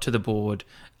 hard, to the board.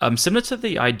 Similar to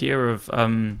the idea of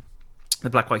the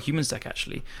Black-White Humans deck,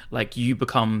 actually. You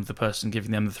become the person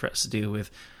giving them the threats to deal with,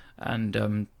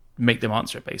 and make them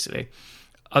answer it, basically.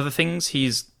 Other things,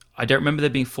 I don't remember there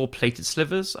being 4 plated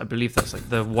Slivers. I believe that's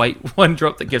the white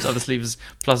 1-drop that gives other Slivers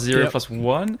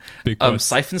 +0, +1.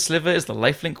 Siphon Sliver is the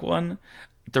lifelink one.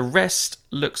 The rest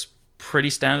looks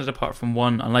pretty standard, apart from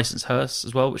one Unlicensed Hearse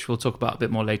as well, which we'll talk about a bit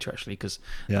more later, actually, because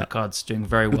that card's doing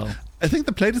very well. I think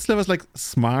the plated Sliver is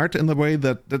smart in the way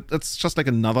that's just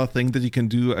another thing that you can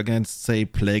do against, say,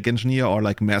 Plague Engineer or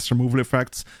mass removal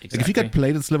effects. Exactly. If you get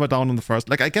plated Sliver down on the first,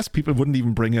 I guess people wouldn't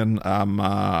even bring in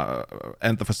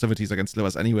End the Festivities against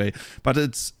Slivers anyway. But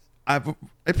I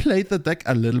played the deck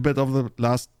a little bit over the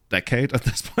last decade at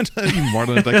this point, even more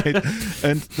than a decade.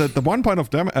 And the 1 point of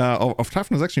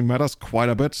toughness actually matters quite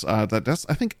a bit. There's,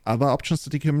 I think, other options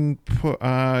that you can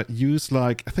use.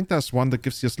 I think there's one that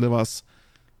gives you Slivers.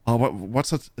 Oh,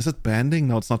 what's it? Is it banding?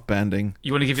 No, it's not banding.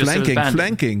 You want to give your flanking? Slivers banding?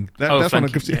 Flanking. That's one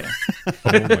that gives you.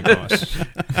 Oh my gosh.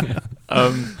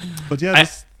 But yeah,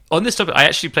 on this topic, I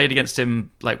actually played against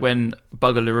him like when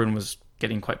Bugger Lurun was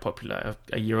getting quite popular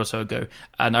a year or so ago,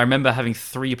 and I remember having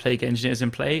 3 plague engineers in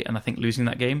play, and I think losing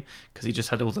that game because he just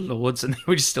had all the lords and they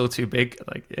were just still too big.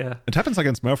 Like, yeah, it happens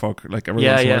against Merfolk like every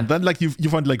once in a while. Then like you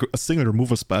find like a single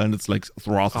removal spell and it's like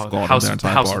the Wrath of God House, on their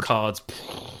entire House board. of Cards.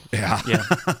 Yeah.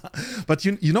 But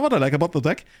you know what I like about the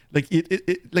deck? Like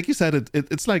it like you said,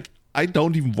 it's like I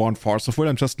don't even want Force of Will.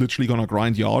 I'm just literally gonna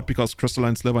grind you out because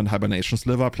Crystalline Sliver and Hibernation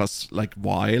Sliver plus like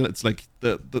Vile. It's like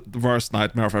the worst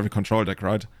nightmare of every control deck,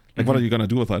 right? Like, what are you gonna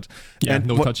do with that? Yeah, and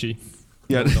touchy.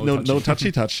 Yeah, no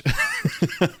touchy touch.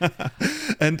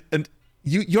 and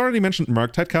you already mentioned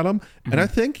Murktide, Callum, and I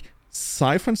think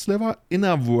Siphon Sliver, in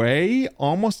a way,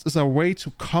 almost is a way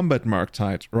to combat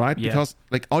Murktide, right? Yeah. Because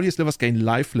like all your slivers gain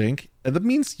lifelink, and that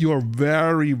means you're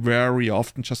very, very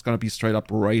often just gonna be straight up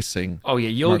racing. Oh yeah,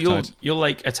 you'll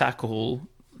like attack all.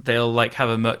 They'll like have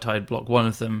a Murktide block one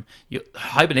of them.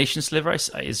 Hibernation Sliver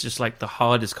is just like the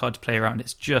hardest card to play around.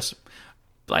 It's just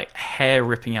like hair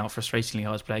ripping out, frustratingly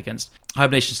hard to play against.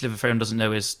 Hibernation Sliver, for anyone who doesn't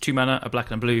know, is 2 mana, a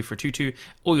black and a blue for a 2/2.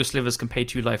 All your slivers can pay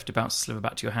 2 life to bounce the sliver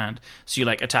back to your hand. So you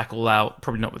like attack all out,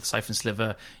 probably not with the Siphon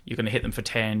Sliver. You're going to hit them for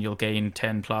 10, you'll gain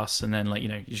 10 plus, and then like, you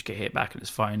know, you just get hit back and it's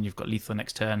fine. You've got lethal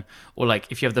next turn. Or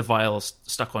like if you have the vials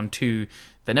stuck on 2,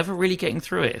 they're never really getting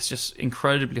through it. It's just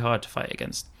incredibly hard to fight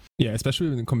against. Yeah, especially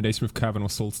in combination with Cavern or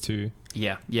Souls too.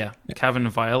 Yeah. Cavern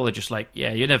and Vial are just like,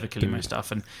 yeah, you're never killing my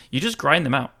stuff, and you just grind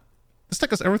them out. This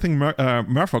deck is everything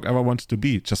Merfolk ever wanted to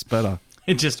be, just better.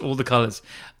 It's just all the colors.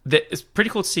 It's pretty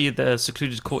cool to see the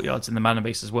secluded courtyards in the mana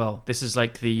base as well. This is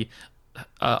like the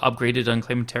upgraded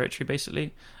unclaimed territory,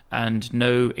 basically, and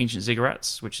no ancient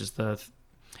ziggurats, which is the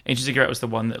ancient ziggurat was the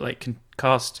one that like can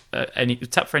cast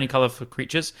tap for any color for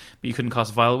creatures, but you couldn't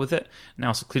cast Vial with it.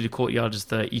 Now secluded courtyard is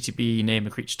the ETB, name a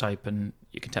creature type, and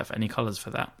you can tap for any colors for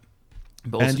that.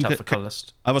 But also tap for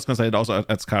colorless. I was going to say it also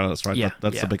adds colorless, right? Yeah,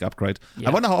 that's a big upgrade. Yeah.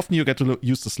 I wonder how often you get to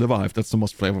use the Sliver Hive. That's the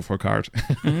most flavorful card.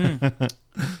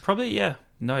 Probably, yeah.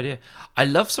 No idea. I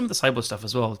love some of the sideboard stuff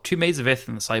as well. 2 Maids of Ith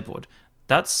in the sideboard.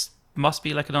 That's must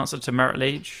be like an answer to Merit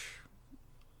Lage,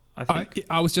 I think.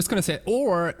 I was just going to say,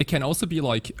 or it can also be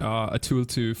like a tool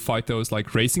to fight those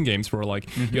like racing games where like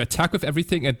you attack with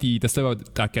everything and the sliver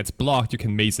that gets blocked, you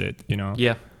can maze it, you know?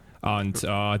 Yeah. And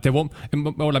they won't,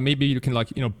 or like maybe you can like,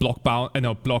 you know,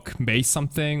 block maze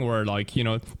something, or like, you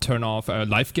know, turn off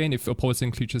life gain if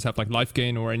opposing creatures have like life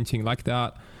gain or anything like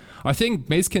that. I think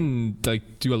maze can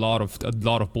like do a lot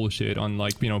of bullshit on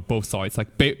like, you know, both sides, like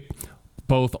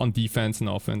both on defense and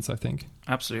offense, I think.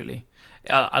 Absolutely.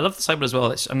 I love the sideboard as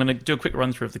well. I'm going to do a quick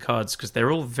run through of the cards because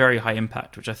they're all very high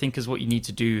impact, which I think is what you need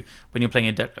to do when you're playing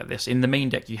a deck like this. In the main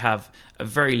deck, you have a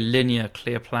very linear,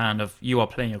 clear plan of you are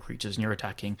playing your creatures and you're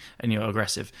attacking and you're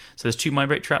aggressive. So there's 2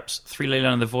 Mindbreak Traps, 3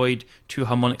 Leyline of the Void, 2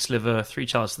 Harmonic Sliver, 3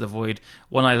 Chalice of the Void,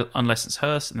 1 Unlicensed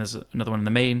Hearse, and there's another one in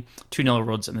the main, 2 Null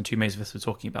Rods, and then 2 Maze of Ith we're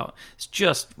talking about. It's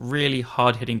just really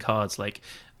hard-hitting cards like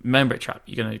Mindbreak Trap,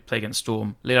 you're going to play against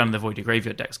Storm. Lay Down in the Void, your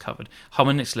graveyard deck's covered.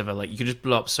 Harmonic Sliver, like you can just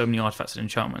blow up so many artifacts and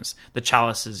enchantments. The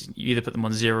Chalices, you either put them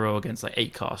on 0 against like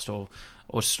 8 cast or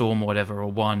Storm or whatever,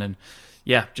 or 1. And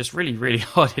yeah, just really, really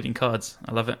hard-hitting cards.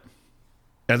 I love it.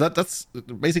 Yeah, that's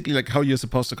basically like how you're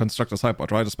supposed to construct a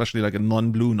sideboard, right? Especially like in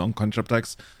non-blue, non-concept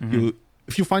decks.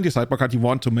 If you find your sideboard card, you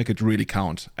want to make it really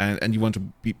count, and you want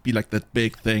to be like that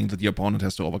big thing that your opponent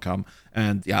has to overcome.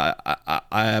 And yeah,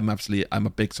 I'm a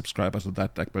big subscriber to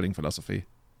that deck building philosophy.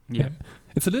 Yeah.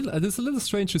 It's a little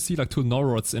strange to see like 2 Null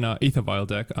Rods in a Aether Vial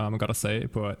deck, I gotta say,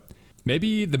 but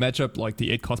maybe the matchup, like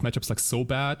the 8 cost matchup's like so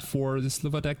bad for the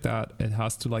Sliver deck that it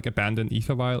has to like abandon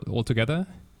Aether Vial altogether.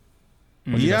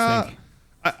 What do you guys think?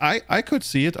 I could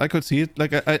see it.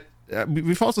 Like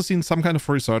we've also seen some kind of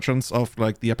resurgence of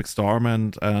like the Epic Storm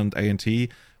and A&T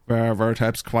where it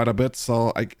helps quite a bit.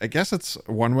 So I guess it's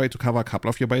one way to cover a couple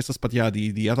of your bases. But yeah,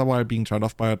 the other while being turned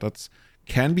off by it,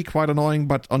 can be quite annoying.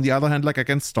 But on the other hand, like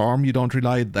against Storm, you don't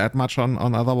rely that much on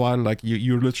other while. Like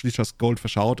you literally just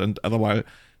Goldfish out, and other while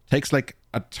takes like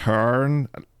a turn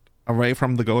away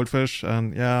from the Goldfish.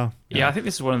 And yeah, I think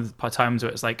this is one of the times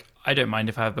where it's like, I don't mind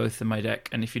if I have both in my deck,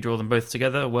 and if you draw them both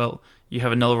together, well, you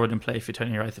have a Null Rod in play if you're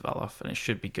turning your Aether Vial off, and it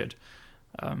should be good.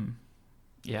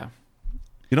 Yeah.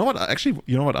 You know what? Actually,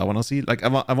 you know what I want to see? Like, I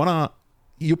want to...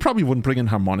 You probably wouldn't bring in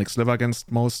Harmonic Sliver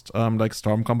against most like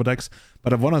Storm combo decks,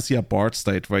 but I want to see a board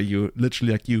state where you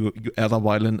literally like you Aether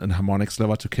Violin and Harmonic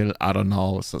Sliver to kill, I don't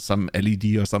know, some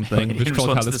LED or something. In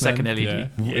response to the second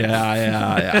LED.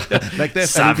 Yeah. Like they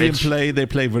have LED in play, they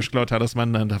play Wishclaw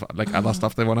Talisman and have like other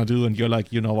stuff they want to do, and you're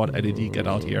like, you know what, LED, get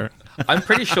out here. I'm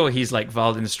pretty sure he's like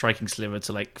Valdin striking Sliver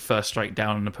to like first strike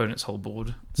down an opponent's whole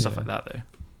board, stuff like that though.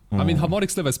 I mean, Harmonic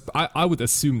Slivers, I would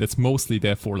assume that's mostly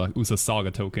there for like Usa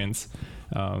Saga tokens.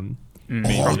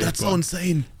 That's so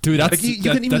insane. Dude, that's like, you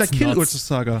can even like kill Ursa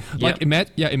Saga. Like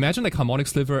imagine like Harmonic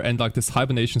Sliver and like this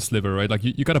Hibernation Sliver, right? Like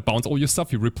you gotta bounce all your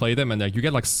stuff, you replay them, and like you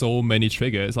get like so many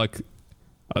triggers. Like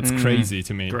that's crazy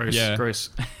to me. Gross.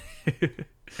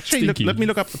 Actually, let me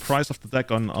look up the price of the deck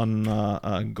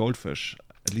on Goldfish.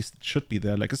 At least it should be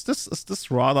there. Like, is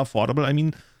this rather affordable? I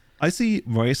mean, I see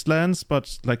Wastelands,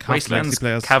 but like Wastelands,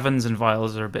 players. Caverns, and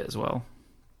Vials are a bit as well.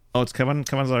 Oh, it's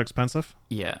Caverns are expensive.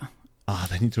 Yeah.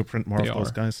 They need to print more of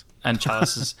those guys. And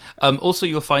Chalices. Also,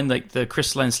 you'll find like the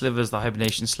Crystalline Slivers, the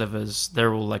Hibernation Slivers,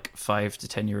 they're all like 5 to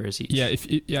 10 euros each. Yeah,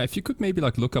 if you could maybe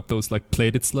like look up those like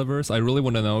plated slivers, I really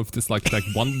want to know if this like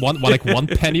one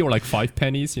penny or like 5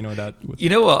 pennies. You know that. You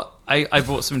know what? I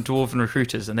bought some Dwarven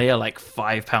Recruiters, and they are like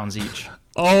 £5 each.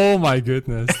 Oh my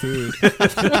goodness, dude.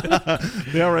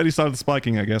 They already started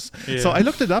spiking, I guess. Yeah. So I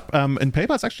looked it up. In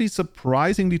paper, it's actually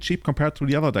surprisingly cheap compared to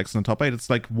the other decks in the top 8. It's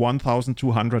like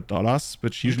 $1,200,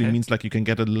 which usually means like you can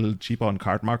get a little cheaper on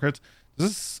card market.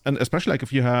 And especially like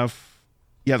if you have,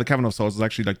 the Cavern of Souls is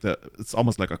actually like it's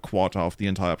almost like a quarter of the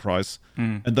entire price.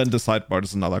 And then the sideboard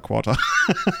is another quarter.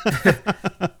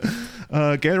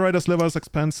 Gale Rider Sliver is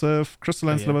expensive,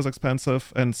 Crystalline Sliver is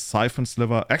expensive, and Siphon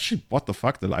Sliver. Actually, what the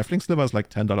fuck? The Lifelink Sliver is like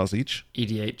 $10 each.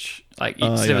 EDH. Like,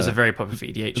 Slivers are very popular for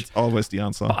EDH. It's always the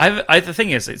answer. The thing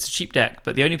is, it's a cheap deck,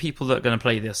 but the only people that are going to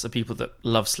play this are people that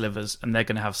love Slivers, and they're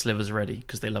going to have Slivers ready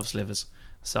because they love Slivers.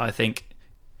 So I think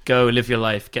go live your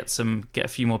life, get a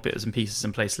few more bits and pieces,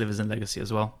 and play Slivers in Legacy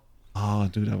as well. Oh,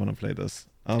 dude, I want to play this.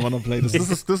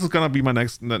 This is gonna be my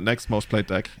next most played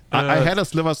deck. I had a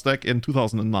Slivers deck in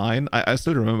 2009. I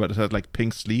still remember it had like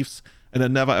pink sleeves, and I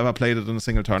never ever played it in a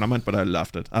single tournament, but I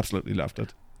loved it. Absolutely loved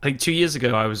it. I think 2 years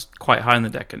ago I was quite high on the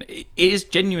deck, and it is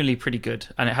genuinely pretty good,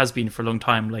 and it has been for a long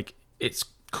time. Like, it's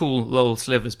cool little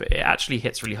Slivers, but it actually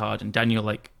hits really hard, and Daniel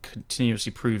like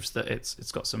continuously proves that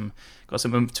it's got some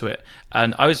oomph to it.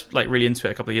 And I was like really into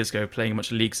it a couple of years ago, playing a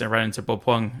bunch of leagues, and I ran into Bob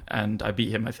Huang, and I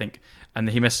beat him, I think. And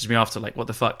he messaged me after, like, what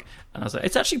the fuck? And I was like,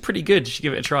 it's actually pretty good. You should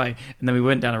give it a try. And then we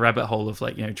went down a rabbit hole of,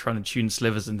 like, trying to tune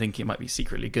Slivers and thinking it might be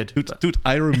secretly good. Dude,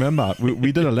 I remember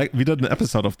we did an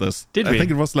episode of this. Did we? I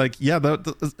think it was like,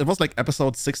 it was like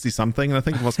episode 60 something, and I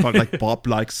think it was called like Bob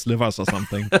likes Slivers or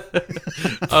something.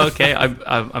 Okay,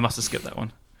 I must have skipped that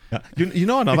one. Yeah. You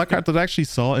know another card that I actually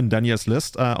saw in Daniel's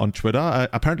list on Twitter?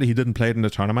 Apparently he didn't play it in the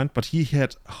tournament, but he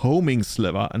had Homing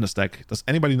Sliver in his deck. Does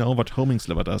anybody know what Homing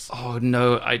Sliver does? Oh,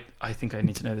 no. I think I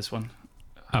need to know this one.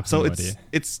 Absolutely. So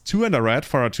it's 2 and a red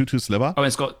for a 2/2 Sliver. Oh, and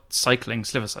it's got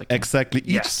Sliver Cycling. Exactly.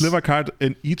 Each Sliver card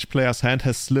in each player's hand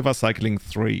has Sliver Cycling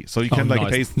 3. So you can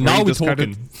paste 3 now we're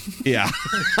discarded. talking. Yeah.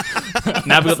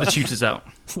 Now we got the tutors out.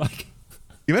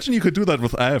 Imagine you could do that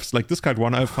with elves. Like, discard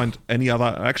 1 elf, find any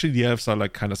other. Actually, the elves are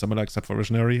like kind of similar except for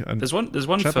Visionary. And there's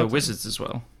one for wizards as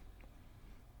well.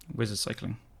 Wizard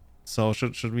Cycling. So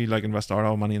should we like invest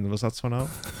our money in the wizards for now?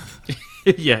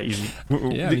 Yeah, easy.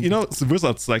 The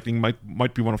wizard cycling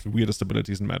might be one of the weirdest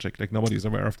abilities in Magic. Like, nobody's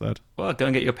aware of that. Well, go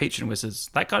and get your patron wizards.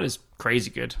 That card is crazy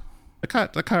good.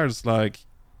 That card is like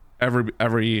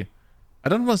every. I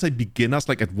don't want to say beginners,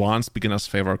 like advanced beginners'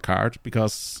 favorite card,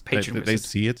 because they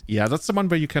see it. Yeah, that's the one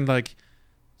where you can like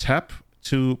tap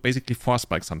to basically force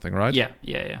spike something, right? Yeah.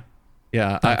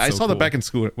 Yeah, I saw that back in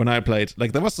school when I played.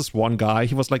 Like, there was this one guy,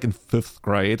 he was like in 5th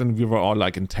grade, and we were all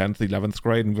like in 10th, 11th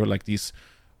grade, and we were like these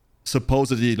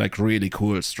supposedly like really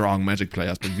cool, strong Magic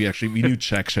players, but we knew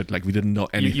check shit. Like, we didn't know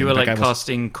anything. You were like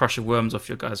casting Crush of Worms off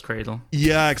your guy's cradle.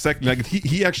 Yeah, exactly. Like,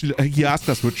 he asked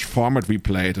us which format we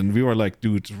played, and we were like,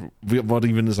 dude, what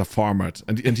even is a format?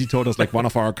 And he told us like one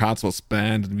of our cards was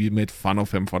banned, and we made fun of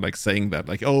him for like saying that,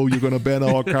 like, oh, you're gonna ban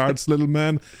our cards, little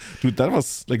man. Dude, that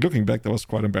was like, looking back, that was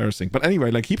quite embarrassing. But anyway,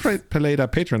 like, he played a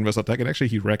Patron Wizard deck, and actually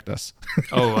he wrecked us.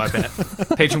 Oh, I bet.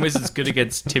 Patron Wizard's good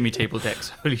against Timmy table decks.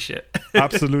 Holy shit.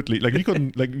 Absolutely. Like, you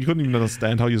couldn't even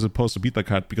understand how you're supposed to beat the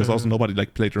card, because also nobody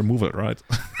like played removal, right?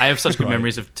 I have such good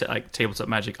memories of like tabletop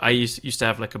Magic. I used to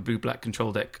have like a blue-black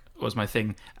control deck was my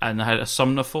thing, and I had a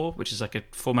Somnophore, which is like a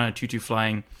 4-mana 2/2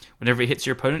 flying. Whenever it hits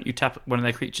your opponent, you tap one of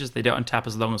their creatures. They don't untap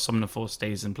as long as Somnophore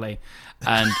stays in play,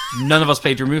 and none of us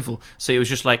played removal, so it was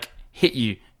just like, hit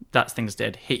you, that thing's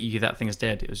dead. Hit you, that thing's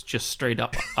dead. It was just straight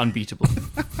up unbeatable.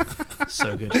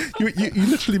 So good. You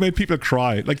literally made people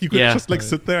cry. Like, you could just like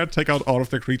sit there and take out all of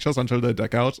their creatures until they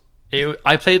deck out.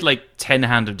 I played like 10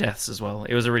 Hand of Deaths as well.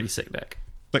 It was a really sick deck.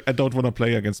 Like, I don't want to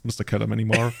play against Mr. Callum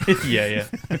anymore. Yeah.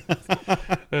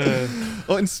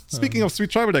 And speaking of sweet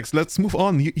tribal decks, let's move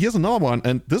on. Here's another one,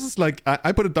 and this is like,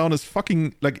 I put it down as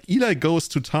fucking like Eli goes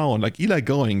to town, like Eli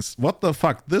Goings. What the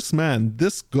fuck? This man,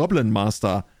 this Goblin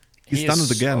Master, He's done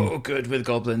it again. So good with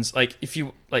Goblins. Like, if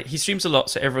you like, he streams a lot,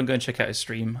 so everyone go and check out his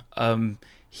stream.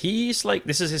 He's like,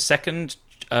 this is his second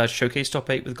showcase top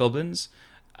 8 with Goblins,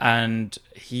 and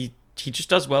he just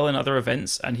does well in other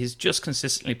events, and he's just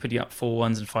consistently putting up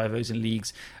 4-1s and 5-0s in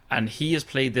leagues, and he has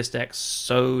played this deck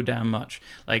so damn much.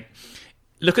 Like,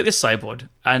 look at this sideboard,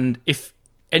 and if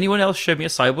anyone else showed me a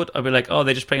sideboard, I'd be like, oh,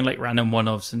 they're just playing like random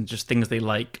one-offs and just things they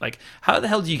like. Like, how the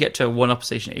hell do you get to a 1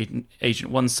 opposition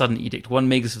agent, 1 sudden edict, 1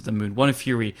 Magus of the Moon, 1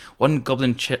 Fury, 1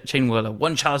 Goblin Chain Whirler,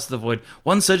 1 Chalice of the Void,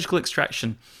 1 Surgical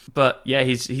Extraction? But yeah,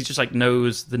 he's just like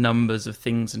knows the numbers of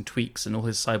things and tweaks and all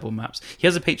his sideboard maps. He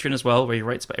has a Patreon as well where he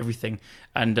writes about everything.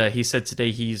 And he said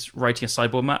today he's writing a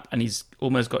sideboard map and he's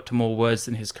almost got to more words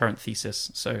than his current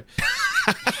thesis. So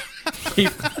he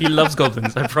loves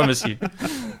Goblins, I promise you.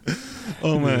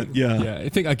 Oh man, yeah. Yeah, I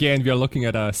think again we are looking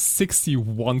at a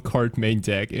 61 card main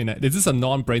deck. This is a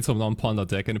non-brainstorm, non-ponder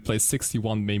deck, and it plays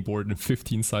 61 main board and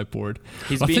 15 sideboard.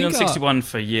 He's been on 61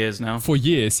 for years now. For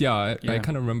years, yeah. I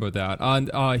kind of remember that.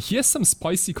 And he has some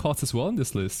spicy cards as well in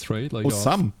this list, right? Like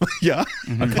some, yeah,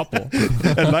 a couple.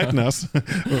 Enlighten us.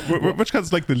 Which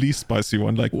card's like the least spicy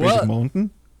one? Like Basic Mountain?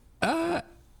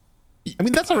 I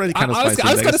mean, that's already kind of spicy.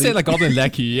 I was gonna say like Goblin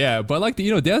Legacy, yeah, but like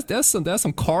there's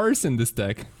some cars in this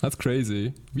deck. That's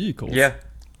crazy. Vehicles, yeah,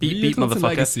 beat motherfucker.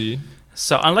 Legacy.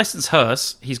 So Unlicensed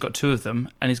Hearse, he's got 2 of them,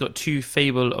 and he's got 2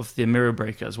 Fable of the Mirror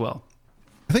Breaker as well.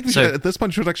 I think we should, at this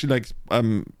point, should actually like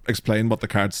explain what the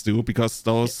cards do, because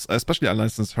those, especially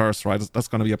Unlicensed Hearse, right? That's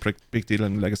going to be a big deal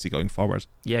in Legacy going forward.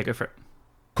 Yeah, go for it.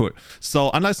 Cool.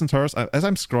 So Unlicensed Hearse, as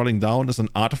I'm scrolling down, is an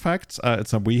artifact.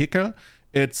 It's a vehicle.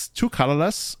 It's 2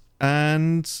 colorless.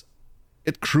 And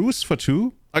it crews for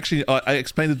 2. Actually, I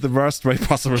explained it the worst way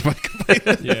possible.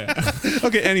 Yeah.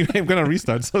 Okay, anyway, I'm going to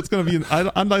restart. So it's going to be an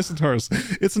Unlicensed Hearse.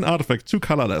 It's an artifact, 2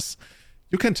 colorless.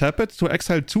 You can tap it to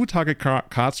exile 2 target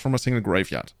cards from a single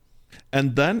graveyard.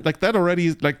 And then, like that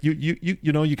already, like you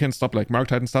know, you can stop like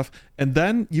Murktide and stuff. And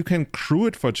then you can crew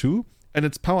it for 2. And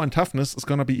its power and toughness is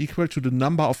going to be equal to the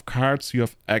number of cards you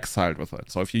have exiled with it.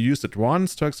 So if you used it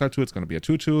once to exile 2, it's going to be a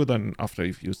 2/2. Then after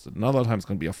you've used it another time, it's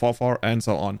going to be a 4/4, and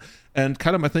so on. And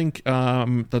Callum, I think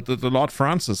that the Lord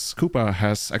Francis Cooper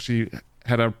has actually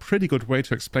had a pretty good way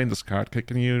to explain this card.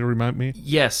 Can you remind me?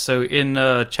 Yes. So in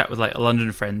a chat with like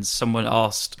London friends, someone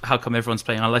asked, how come everyone's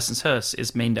playing Unlicensed Hearse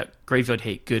is main deck Graveyard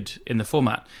Hate good in the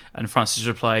format? And Francis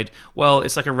replied, well,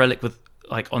 it's like a relic with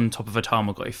like on top of a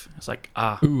Tarmogoyf. It's like,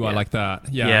 ooh, yeah. I like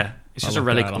that. Yeah. It's just a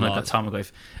relic on like a Tarmogoyf.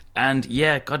 And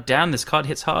yeah, goddamn, this card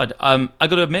hits hard. I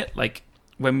gotta admit, like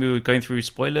when we were going through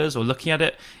spoilers or looking at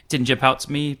it, it didn't jump out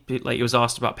to me. Like it was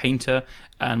asked about Painter,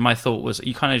 and my thought was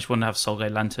you kind of just want to have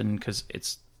Solgai Lantern because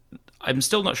I'm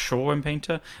still not sure in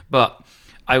Painter, but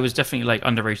I was definitely like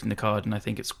underrating the card, and I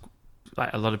think it's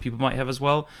like a lot of people might have as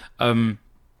well.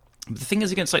 But the thing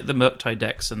is, against like the Murktide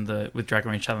decks and with Dragon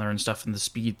Rage Chandler and stuff, and the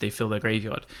speed they fill their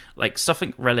graveyard, like stuff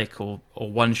like Relic or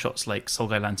one shots like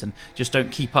Solgai Lantern just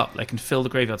don't keep up. They can fill the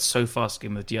graveyard so fast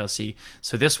game with DLC.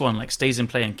 So this one like stays in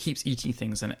play and keeps eating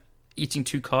things, and eating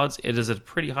 2 cards, it is at a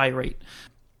pretty high rate.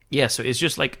 Yeah, so it's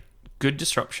just like good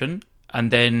disruption,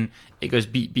 and then it goes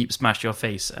beep beep smash your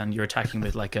face, and you're attacking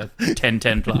with like a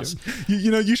 10/10 plus. You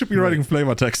know, you should be writing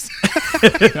flavor text.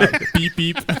 Beep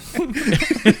beep.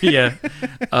 Yeah.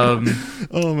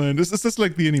 Oh man, is this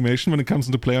like the animation when it comes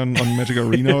into play on Magic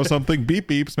Arena or something? Beep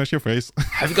beep, smash your face.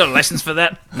 Have you got a license for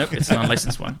that? Nope, it's an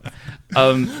unlicensed one.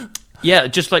 Yeah,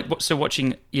 just like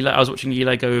watching Eli. I was watching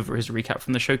Eli go over his recap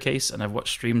from the showcase, and I've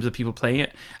watched streams of people playing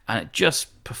it, and it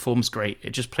just performs great.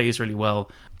 It just plays really well.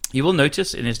 You will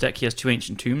notice in his deck he has 2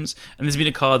 Ancient Tombs, and there's been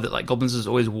a card that like Goblins has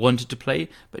always wanted to play,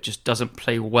 but just doesn't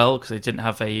play well because they didn't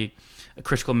have a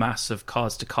critical mass of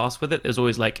cards to cast with it. There's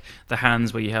always like the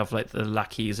hands where you have like the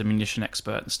lackeys, a munition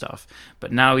expert and stuff.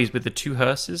 But now he's with the 2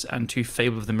 Hearses and 2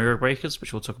 Fable of the Mirror Breakers,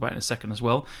 which we'll talk about in a second as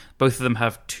well. Both of them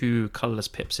have 2 colorless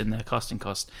pips in their casting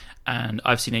cost, and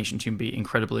I've seen Ancient Tomb be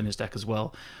incredible in his deck as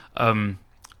well.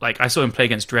 Like, I saw him play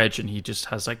against Dredge, and he just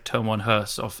has, like, turn 1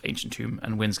 Hearse off Ancient Tomb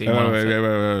and wins game 1.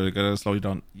 Wait, gotta slow you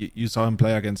down. You saw him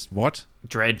play against what?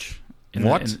 Dredge. In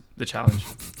the challenge.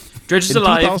 Dredge is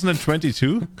alive.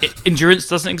 2022? Endurance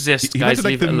doesn't exist, guys. He went to,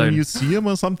 like, leave it alone. The museum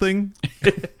or something?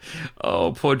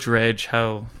 Oh, poor Dredge.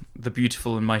 How the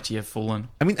beautiful and mighty have fallen.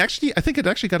 I mean, actually, I think it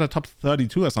actually got a top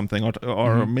 32 or something,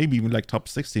 or maybe even, like, top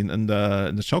 16 in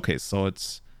the showcase, so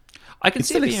it's... I can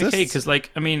see it being okay, because, like,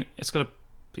 I mean, it's got a...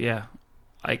 Yeah...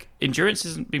 Like, Endurance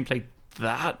isn't being played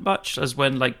that much as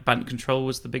when, like, Band Control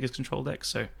was the biggest control deck,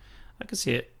 so I can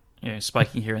see it,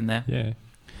 spiking here and there. Yeah.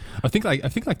 I think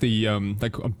the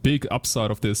like a big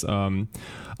upside of this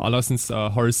Licensed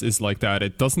Hearse is like that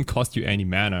it doesn't cost you any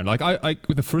mana. Like I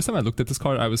the first time I looked at this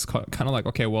card, I was kind of like,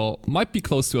 okay, well, might be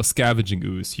close to a Scavenging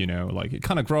Ooze, you know, like it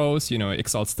kind of grows, you know,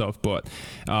 exiles stuff, but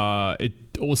it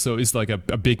also is like a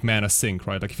big mana sink,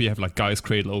 right? Like if you have like Guy's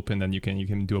Cradle open, then you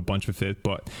can do a bunch with it.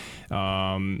 But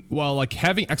well, like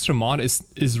having extra mana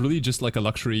is really just like a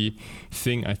luxury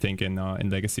thing, I think, in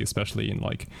Legacy, especially in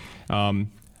like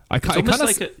It's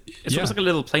almost like a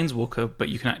little planeswalker, but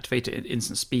you can activate it at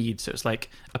instant speed. So it's like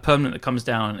a permanent that comes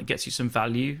down and it gets you some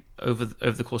value over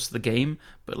the course of the game,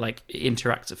 but like it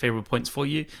interacts at favorable points for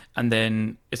you. And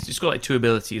then it's got like two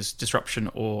abilities, disruption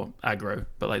or aggro.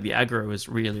 But like the aggro is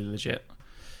really legit.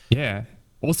 Yeah.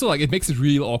 Also, like it makes it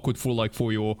real awkward for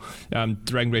your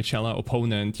Dragon Rage Channeler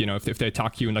opponent. You know, if they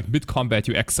attack you in like mid combat,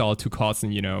 you exile 2 cards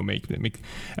and, you know, make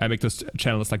those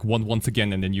channelers like 1/1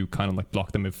 again, and then you kind of like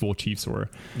block them with 4 Chiefs or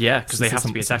because they have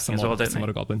to be attacking as well, don't they? Some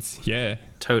other goblins, yeah,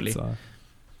 totally.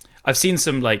 I've seen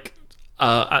some like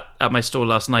at my store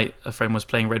last night. A friend was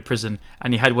playing Red Prison,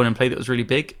 and he had one in play that was really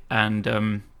big, and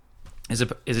is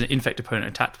an infect opponent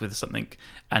attacked with something,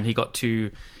 and he got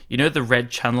to, you know, the red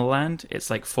channel land. It's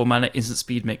like 4 mana, instant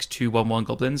speed, makes 2/1/1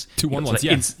 goblins. 2/1/1s,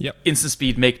 like Yep. Instant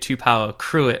speed, make 2 power,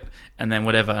 crew it, and then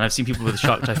whatever. And I've seen people with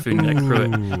Shark Typhoon like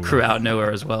crew it out of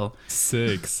nowhere as well.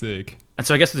 Sick. And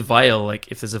so I guess with Vial,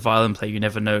 like if there's a Vial in play, you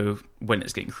never know when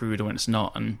it's getting crewed or when it's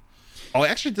not. And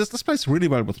actually, this plays really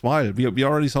well with Vial. We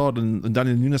already saw it in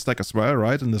Daniel Nunes deck as well,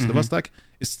 right? In the Slivers deck.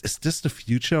 Is this the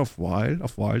future of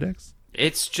Vial decks?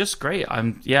 It's just great. I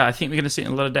think we're going to see it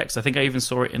in a lot of decks. I think I even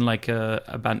saw it in like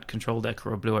a Bant control deck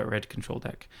or a blue-white-red control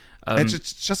deck.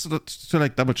 Just to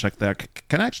like double check there,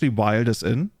 can I actually Vial this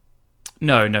in?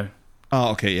 No.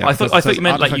 Oh, okay, yeah. I thought you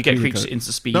meant like you get creatures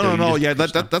into speed. No, yeah,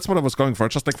 that's what I was going for.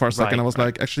 Just like for a second, I was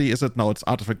like, actually, is it? No, it's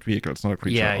artifact vehicle. It's not a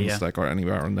creature on the stack or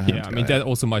anywhere on the hand. Yeah, I mean, that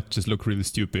also might just look really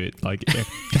stupid. Like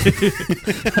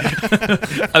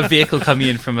a vehicle coming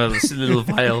in from a little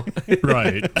vial.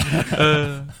 Right.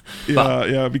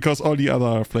 Yeah, because all the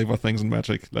other flavor things in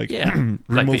Magic, like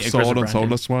remove sword and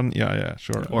soulless one. Yeah,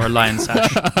 sure. Or a lion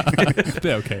sash.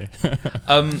 They're okay.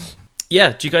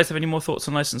 Yeah, do you guys have any more thoughts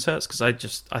on Licensed Hearse? Because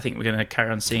I think we're going to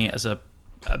carry on seeing it as a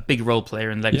big role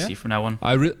player in Legacy from now on.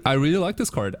 I really like this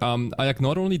card. I like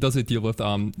not only does it deal with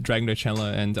Dragon Rage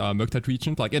Channeler and Murktide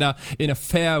Regent, like in a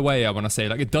fair way, I want to say,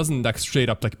 like it doesn't like straight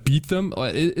up like beat them.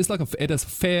 It's like it is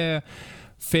fair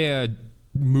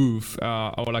move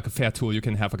or like a fair tool you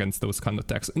can have against those kind of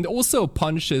decks, and also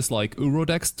punishes like Uro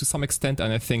decks to some extent.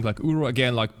 And I think like Uro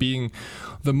again, like being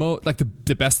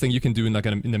the best thing you can do in like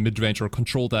in the mid range or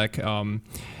control deck.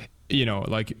 You know,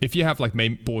 like if you have like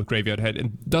main board graveyard head,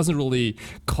 it doesn't really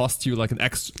cost you like an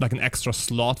extra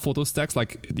slot for those decks.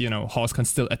 Like, you know, Horse can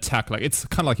still attack. Like it's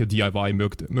kind of like your DIY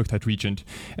Murktide Regent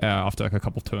after like a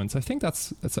couple turns. I think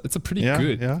it's a pretty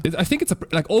good. Yeah. I think it's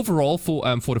like overall for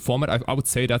the format, I would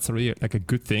say that's a really like a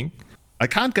good thing. I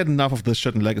can't get enough of this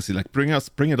shit in Legacy. Like bring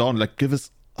it on. Like give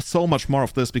us so much more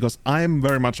of this, because I'm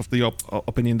very much of the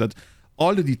opinion that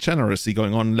all the degeneracy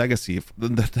going on in Legacy,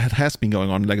 that has been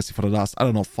going on in Legacy for the last,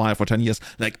 5 or 10 years,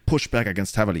 like push back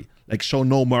against heavily. Like show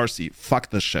no mercy. Fuck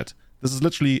this shit. This is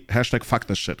literally hashtag fuck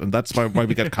this shit. And that's why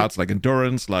we get cards like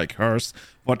Endurance, like Hearse,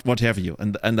 what have you.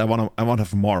 And I want to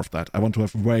have more of that. I want to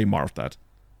have way more of that.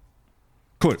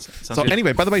 Cool. So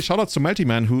anyway, by the way, shout out to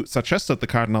Melty-Man, who suggested the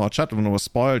card in our chat when it was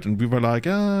spoiled, and we were like,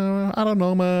 I don't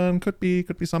know, man, could be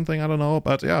something, I don't know,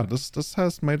 but yeah, this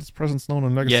has made its presence known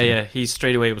in Legacy. Yeah, he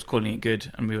straight away was calling it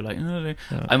good, and we were like, no.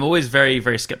 Yeah. I'm always very,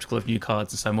 very skeptical of new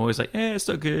cards, and so I'm always like, it's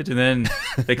not good, and then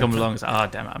they come along and say,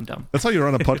 damn it, I'm dumb. That's how you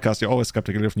run a podcast. You're always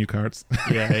skeptical of new cards.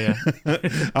 Yeah.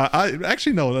 I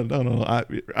actually no.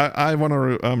 I want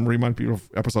to remind people of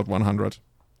episode 100.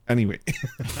 Anyway.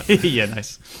 Yeah,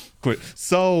 nice. Cool.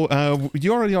 So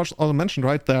you already also mentioned,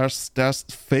 right? There's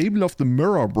Fable of the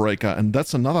Mirror Breaker, and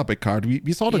that's another big card.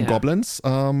 We saw the Goblins.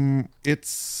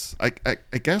 It's I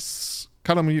guess,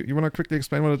 Callum, you want to quickly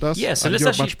explain what it does? Yeah. So let's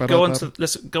actually go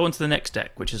on to the next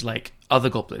deck, which is like other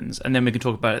Goblins, and then we can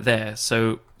talk about it there.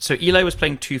 So Eli was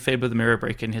playing 2 Fable of the Mirror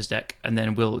Breaker in his deck, and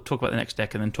then we'll talk about the next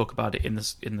deck, and then talk about it in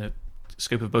the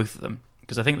scope of both of them.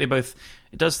 Because I think it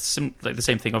does like the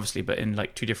same thing, obviously, but in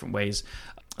like 2 different ways.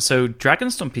 So Dragon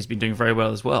Stompy's been doing very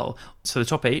well as well. So the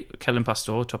top 8, Kelen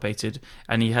Pastore, top 8'd,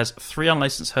 and he has 3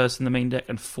 Unlicensed Hearse in the main deck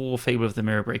and 4 Fable of the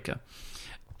Mirror Breaker.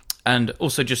 And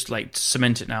also just like to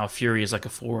cement it now, Fury is like a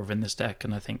 4 in this deck,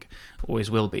 and I think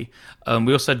always will be.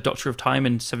 We also had Doctor of Time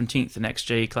in 17th and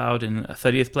xJCloud in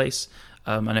 30th place.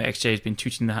 I know xJ has been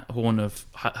tooting the horn of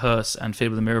Hearse and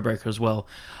Fable of the Mirror Breaker as well.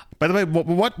 By the way,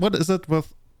 what is it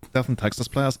with Death and Texas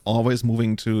players always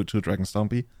moving to Dragon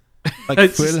Stompy?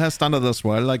 Like Phil has done it as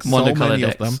well. Like so many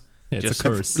decks. of them. Yeah, it's a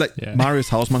curse. Like yeah. Marius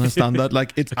Hausmann has done that.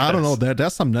 Like it's I don't know.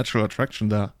 There's some natural attraction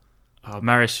there. Oh,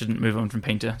 Marius shouldn't move on from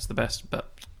Painter. It's the best,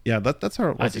 but Yeah, that's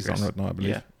her. What's his digress. on right now, I believe.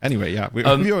 Yeah. Anyway, yeah, we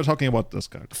were talking about this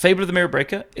card. Fable of the Mirror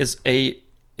Breaker is a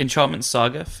enchantment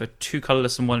saga for 2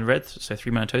 colorless and 1 red, so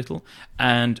 3 mana total.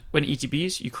 And when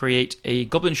ETBs, you create a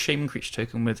Goblin Shaman creature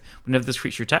token with whenever this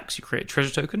creature attacks, you create a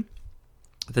treasure token.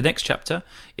 The next chapter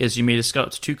is you may discard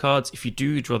up to 2 cards. If you do,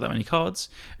 you draw that many cards.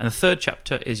 And the third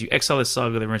chapter is you exile this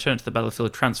saga, then return it to the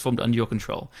battlefield transformed under your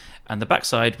control. And the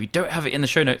backside, we don't have it in the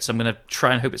show notes, so I'm going to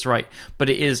try and hope it's right. But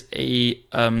it is a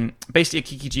basically a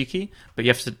Kiki-Jiki, but you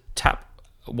have to tap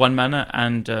 1 mana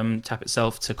and tap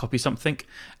itself to copy something,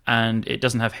 and it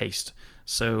doesn't have haste.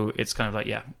 So it's kind of like,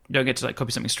 yeah, you don't get to like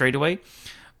copy something straight away.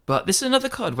 But this is another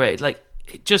card where it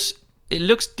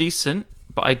looks decent,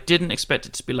 but I didn't expect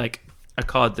it to be like a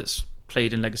card that's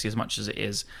played in Legacy as much as it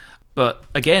is. But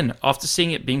again, after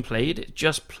seeing it being played, it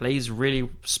just plays really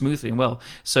smoothly and well.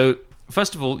 So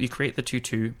first of all, you create the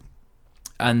 2/2,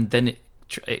 and then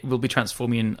it will be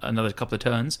transforming in another couple of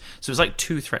turns. So it's like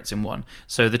 2 threats in one.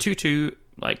 So the 2/2,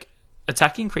 like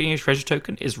attacking, creating a treasure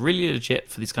token is really legit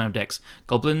for these kind of decks.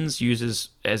 Goblins uses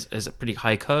as a pretty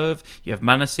high curve. You have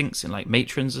mana sinks in like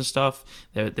matrons and stuff.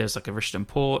 There's like a Rishton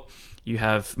Port. You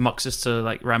have Muxus to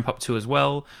like ramp up to as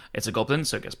well. It's a goblin,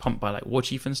 so it gets pumped by like War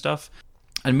Chief and stuff.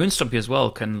 And Moonstompy as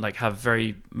well can like have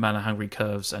very mana hungry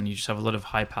curves, and you just have a lot of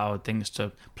high powered things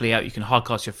to play out. You can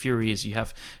hardcast your Furies, you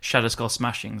have Shadow Skull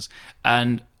Smashings,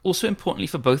 and also importantly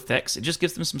for both decks, it just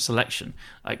gives them some selection.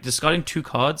 Like discarding 2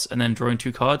 cards and then drawing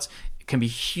 2 cards can be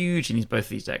huge in both of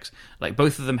these decks. Like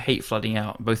both of them hate flooding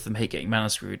out, both of them hate getting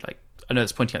mana screwed. Like I know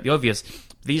it's pointing out the obvious.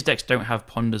 These decks don't have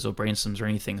Ponders or Brainstorms or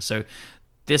anything, so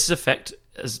this effect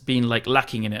has been like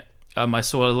lacking in it. I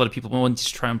saw a lot of people wanting to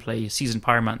try and play Seasoned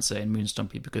Pyromancer in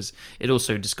Moonstompy because it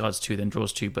also discards 2, then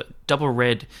draws 2. But double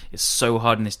red is so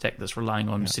hard in this deck that's relying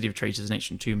on City of Traitors and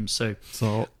Ancient Tombs. So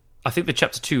I think the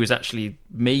Chapter 2 is actually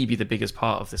maybe the biggest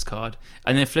part of this card.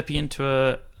 And then flipping into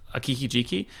a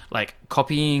Kiki-Jiki, like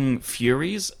copying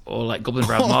Furies or like Goblin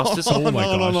Grab Masters. Oh my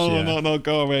gosh, no,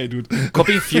 go away, dude.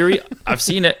 Copying Fury, I've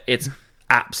seen it. It's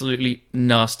absolutely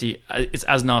nasty. It's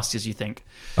as nasty as you think.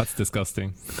 That's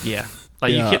disgusting. Yeah.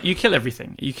 Like you kill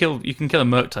everything. You can kill a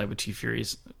Murktide with 2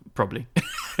 Furies, probably.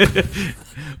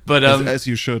 But as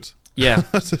you should. Yeah.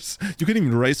 You can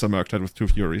even race a Murktide with 2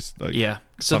 Furies. Like, yeah.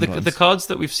 So the cards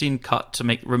that we've seen cut to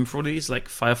make room for all these, like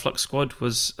Fireflux Squad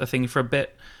was a thing for a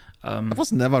bit. That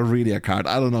was never really a card.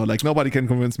 I don't know. Like nobody can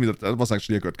convince me that was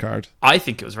actually a good card. I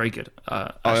think it was very good.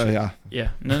 Yeah. Yeah.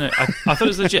 No. I thought it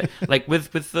was legit. Like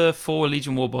with the 4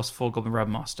 Legion War Boss, 4 Goblin Rab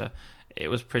Master, it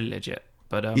was pretty legit.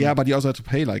 But yeah, but you also had to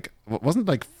pay like wasn't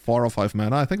it like 4 or 5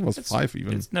 mana? I think it was 5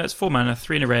 even. It's 4 mana,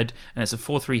 3 in a red, and it's a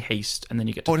 4/3 haste, and then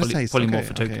you get to polymorph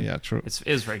a token. Okay, yeah, true. It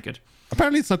is very good.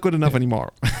 Apparently, it's not good enough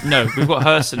anymore. No, we've got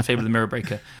Hearse and Fable of the Mirror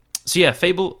Breaker. So yeah,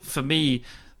 Fable for me,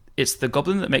 it's the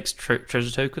Goblin that makes treasure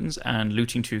tokens and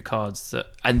looting 2 cards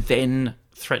and then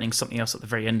threatening something else at the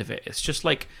very end of it. It's just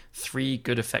like 3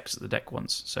 good effects that the deck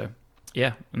wants. So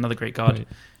yeah, another great card. Right.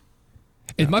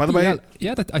 It might be,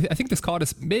 I think this card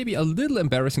is maybe a little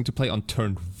embarrassing to play on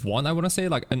turn 1, I want to say.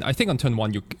 And I think on turn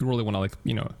 1, you really want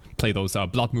to, play those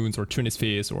Blood Moons or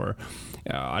Trinispheres or,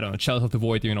 I don't know, Chalice of the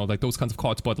Void, like those kinds of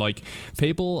cards. But, like,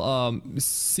 Fable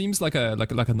seems like a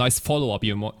nice follow-up,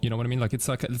 you know what I mean? Like, it's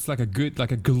like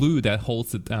a glue that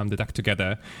holds the deck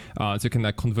together. So you can,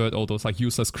 like, convert all those, like,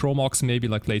 useless Chromox maybe,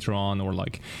 like, later on, or,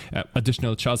 like,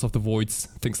 additional Chalice of the Voids,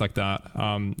 things like that.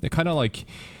 It kind of, like,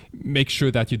 make sure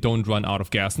that you don't run out of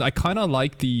gas. And I kind of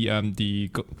like the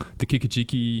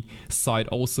Kiki-Jiki side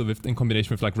also in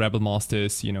combination with like Rebel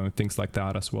Masters, things like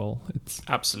that as well. It's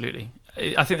absolutely.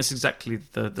 I think that's exactly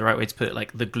the right way to put it.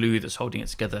 Like the glue that's holding it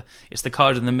together. It's the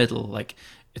card in the middle. Like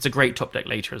it's a great top deck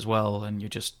later as well, and you're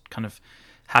just kind of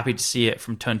happy to see it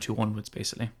from turn 2 onwards,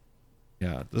 basically.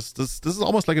 Yeah, this is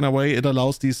almost like in a way it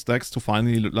allows these decks to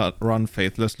finally run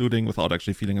Faithless Looting without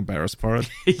actually feeling embarrassed for it.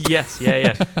 Yes,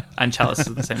 yeah, and Chalice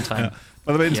at the same time. Yeah.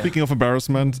 By the way, speaking of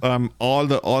embarrassment, all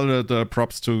the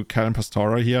props to Kelen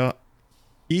Pastore here.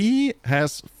 He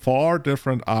has 4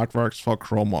 different artworks for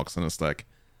Chromox in his deck.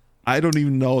 I don't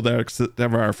even know there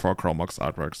were 4 Chromox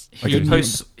artworks.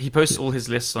 He posts all his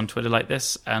lists on Twitter like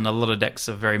this, and a lot of decks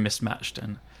are very mismatched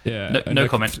and. Yeah, no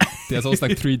comment. There's also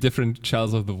like 3 different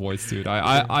Chalice of the Voids, dude.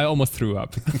 I almost threw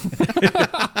up.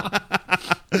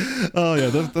 Oh yeah,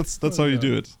 that's how you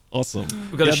do it. Awesome.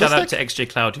 We've got a shout out to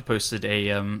xJCloud who posted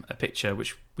a picture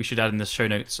which we should add in the show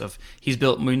notes of. He's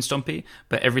built Moonstompy,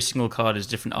 but every single card is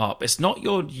different art. It's not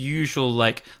your usual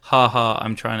like, haha,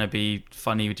 I'm trying to be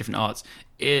funny with different arts.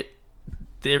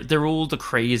 they're all the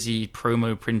crazy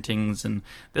promo printings, and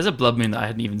there's a Blood Moon that I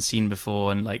hadn't even seen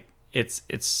before, and like it's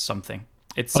something.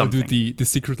 It's something. Oh, dude, the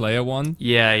Secret Layer one?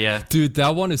 Yeah. Dude,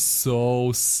 that one is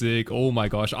so sick. Oh my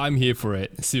gosh, I'm here for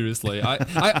it. Seriously. I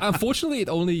unfortunately, it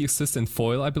only exists in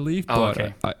foil, I believe. But,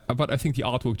 okay. But I think the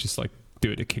artwork just like,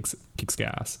 dude, it kicks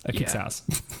gas. It kicks ass.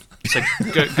 So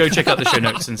go check out the show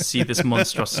notes and see this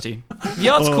monstrosity. The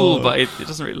art's cool, but it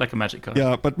doesn't really like a magic card.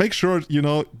 Yeah, but make sure,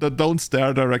 that don't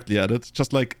stare directly at it.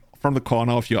 Just like from the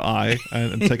corner of your eye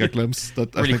and take a glimpse.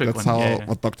 That Really I think that's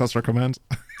what doctors recommend.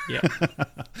 Yeah.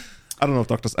 I don't know if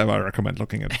doctors ever recommend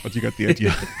looking at it, but you get the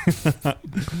idea.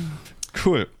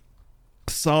 Cool.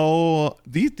 So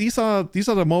these are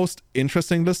the most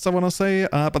interesting lists, I want to say.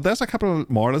 But there's a couple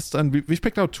more lists, and we've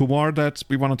picked out two more that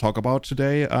we want to talk about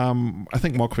today. I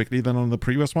think more quickly than on the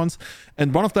previous ones.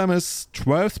 And one of them is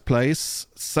 12th place,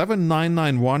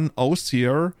 7991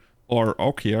 Osier or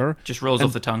Okier. Just rolls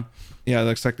off the tongue. Yeah,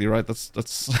 that's exactly right.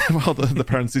 That's how the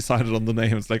parents decided on the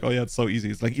name. It's like, oh yeah, it's so easy.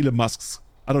 It's like Elon Musk's,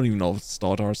 I don't even know if it's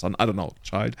daughter or son, I don't know,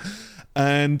 child.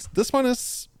 And this one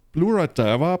is Blue Red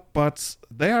Delver, but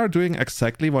they are doing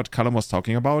exactly what Callum was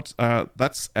talking about.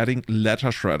 That's adding Letter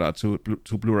Shredder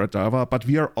to Blue Red Delver, but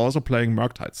we are also playing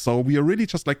Murktide. So we are really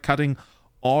just like cutting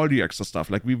all the extra stuff.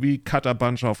 Like we cut a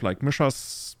bunch of like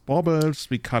Mishra's baubles,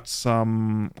 we cut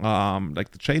some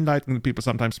like the Chain Lightning that people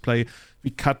sometimes play. We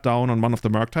cut down on one of the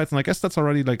Murktides, and I guess that's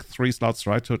already like 3 slots,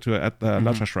 right, to add the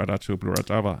Letter Shredder to Blue Red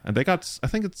Delver. And they got, I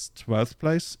think it's 12th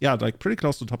place. Yeah, like pretty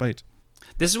close to top 8.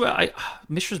 This is where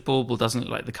Mishra's Bauble doesn't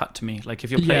look like the cut to me. Like if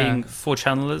you're playing 4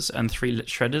 channelers and 3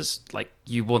 shredders, like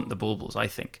you want the baubles, I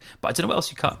think. But I don't know what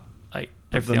else you cut. Like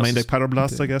everything the main else deck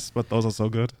Pyroblast, I guess, but those are so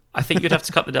good. I think you'd have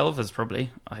to cut the Delvers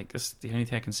probably. Like that's the only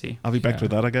thing I can see. Are we back to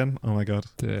that again? Oh my god.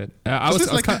 Dude. I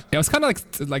was kind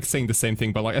of like saying the same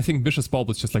thing, but like I think Mishra's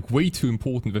Bauble is just like way too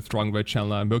important with Strong Red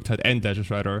Channeler, Murktide, and Letter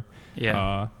Shredder.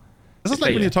 Yeah. This is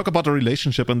like when you talk about a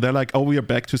relationship and they're like, oh, we are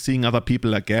back to seeing other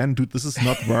people again. Dude, this is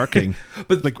not working.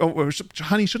 But like, oh,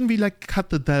 honey, shouldn't we like cut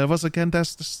the Delvers again?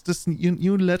 There's this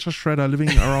new Letter Shredder living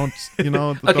around,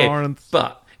 the door. And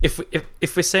but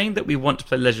if we're saying that we want to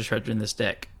play Letter Shredder in this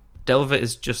deck, Delver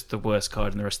is just the worst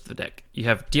card in the rest of the deck. You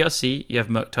have DRC, you have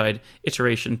Murktide,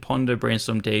 Iteration, Ponder,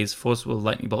 Brainstorm, Daze, Force Will,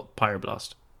 Lightning Bolt,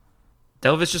 Pyroblast.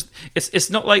 Delver's just it's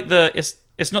not like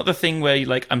it's not the thing where you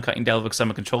like I'm cutting Delver because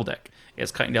I'm a control deck.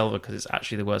 It's cutting Delver because it's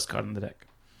actually the worst card in the deck.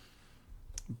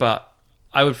 But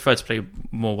I would prefer to play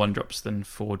more 1-drops than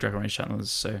 4 Dragon Rage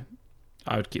channels, so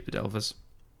I would keep the Delvers.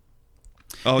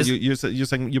 Oh, you're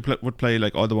saying you would play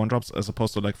like all the 1-drops as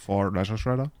opposed to like 4 Letter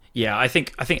Shredder? Yeah, I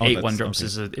think 8 1-drops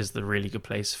is the really good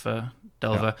place for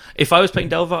Delver. Yeah. If I was playing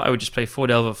Delver, I would just play 4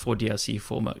 Delver, 4 DRC,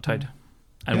 4 Murktide.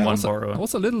 And 1 Borrower. I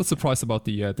was a little surprised about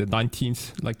the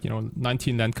 19th,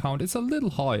 19 land count. It's a little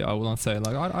high, I will not say.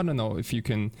 Like I don't know if you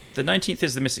can. The 19th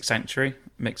is the Mystic Sanctuary.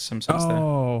 Makes some sense there.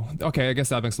 Oh, okay. I guess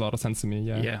that makes a lot of sense to me.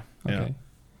 Yeah. Yeah. Okay. Yeah.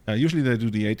 Usually they do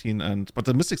the 18, but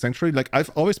the Mystic Sanctuary, like I've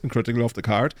always been critical of the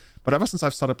card, but ever since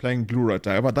I've started playing Blue Red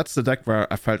Delver, that's the deck where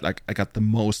I felt like I got the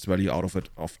most value out of it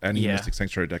of any Mystic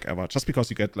Sanctuary deck ever. Just because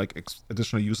you get like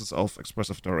additional uses of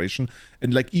Expressive Duration,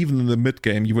 and like even in the mid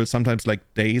game, you will sometimes like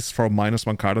Daze for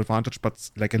 -1 card advantage, but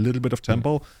like a little bit of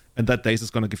tempo, and that Daze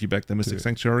is going to give you back the Mystic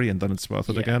Sanctuary, and then it's worth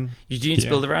it again. You do need to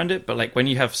build around it, but like when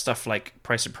you have stuff like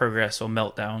Price of Progress or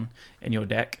Meltdown in your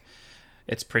deck,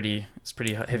 it's pretty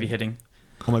heavy hitting.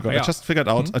 Oh my god! I just figured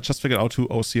out who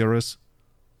Osier is.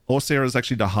 Osier is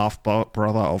actually the half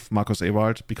brother of Marcus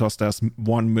Ewald because there's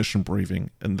 1 mission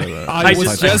briefing in the. I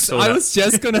was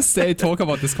just gonna talk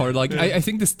about this card. Like I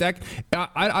think this deck.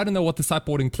 I don't know what the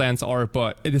sideboarding plans are,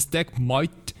 but this deck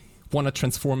might want to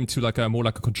transform into like a more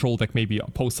like a control deck, maybe a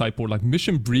post sideboard. Like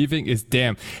Mission Breathing is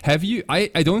damn. Have you? I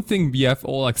don't think we have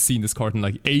all like seen this card in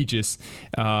like ages.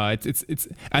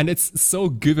 It's so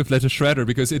good with Letter Shredder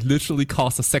because it literally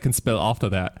casts a second spell after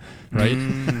that, right?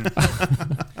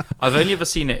 I've only ever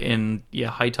seen it in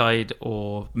High Tide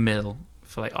or Mill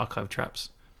for like archive traps.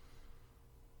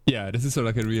 Yeah, this is sort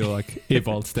of like a real like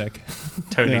Evolve deck.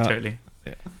 Totally.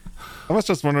 Yeah. I was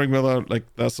just wondering whether like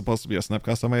there's supposed to be a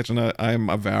Snapcaster Mage, and I'm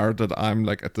aware that I'm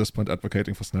like at this point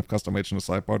advocating for Snapcaster Mage in the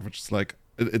sideboard, which is like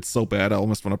it's so bad I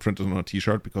almost want to print it on a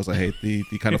t-shirt because I hate the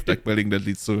kind of deck building that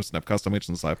leads to Snapcaster Mage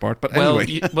in the sideboard. But anyway,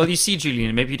 you see,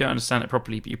 Julian, maybe you don't understand it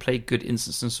properly, but you play good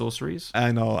instants and sorceries.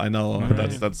 I know. Right.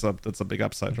 That's a big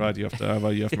upside, right? You have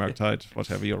Delver, you have Murktide,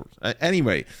 whatever.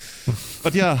 Anyway,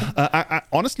 but I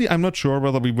honestly I'm not sure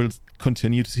whether we will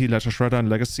continue to see Letter Shredder and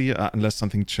Legacy unless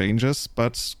something changes.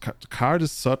 But card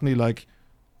is certainly like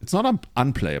It's not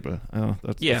unplayable.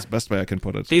 That's the best way I can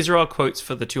put it. These are our quotes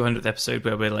for the 200th episode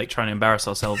where we're like trying to embarrass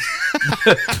ourselves.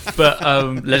 But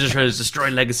Legend Trailers destroy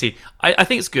Legacy. I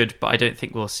think it's good, but I don't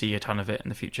think we'll see a ton of it in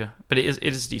the future. But it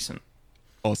is decent.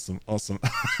 Awesome.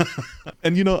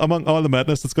 And among all the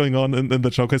madness that's going on in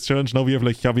the Showcase Challenge, now we have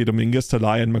like Javier Dominguez,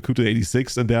 Talai, and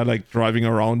Makuto86, and they're like driving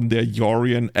around in their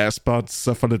Yorion Esper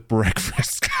Cephalid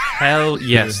Breakfast. Hell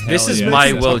yes. Hell this is yes.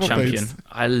 my Top world of champion. eights.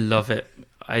 I love it.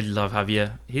 I love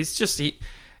Javier. He's just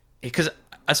because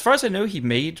as far as I know, he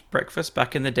made breakfast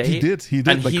back in the day. He did.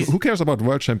 And Like, who cares about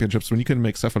world championships when you can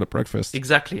make Cephalid Breakfast?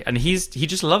 Exactly. And he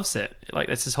just loves it. Like,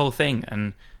 that's his whole thing.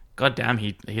 And goddamn,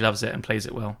 he loves it and plays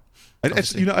it well.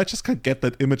 I just can't get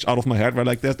that image out of my head where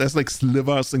like there's like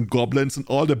slivers and goblins and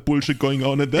all the bullshit going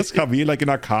on, and there's Javier like in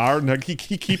a car and like he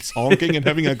keeps honking and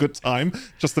having a good time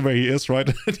just the way he is, right?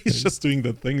 And he's just doing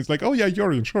that thing. He's like, oh yeah,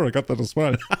 Yorion, sure, I got that as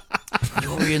well.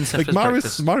 Yorion Cephalid Like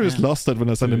Breakfast. Marius lost it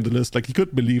when I sent him the list. Like he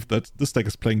couldn't believe that this deck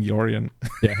is playing Yorion.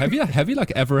 Yeah, have you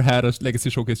like ever had a Legacy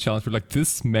Showcase challenge with like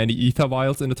this many Ether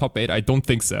Vials in the top 8? I don't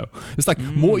think so. It's like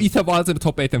more Ether Vials in the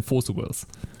top 8 than Force Wills.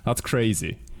 That's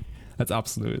crazy. That's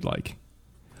absolutely like.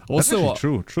 Also, That's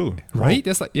true. right?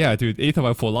 That's like, yeah, dude, Ether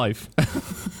Vial for life.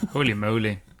 Holy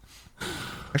moly.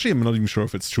 Actually, I'm not even sure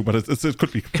if it's true, but it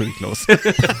could be pretty close.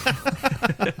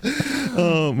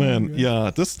 Oh man, yeah.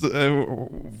 This,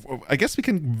 I guess we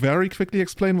can very quickly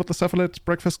explain what the Cephalid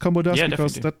Breakfast combo does,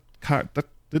 because definitely. that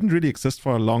didn't really exist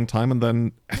for a long time, and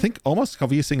then I think almost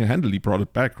Javier single-handedly brought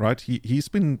it back. Right? He's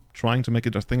been trying to make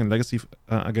it a thing in Legacy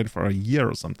again for a year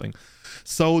or something.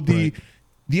 So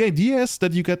the idea is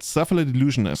that you get Cephalid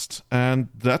Illusionist, and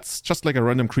that's just like a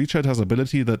random creature. It has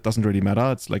ability that doesn't really matter.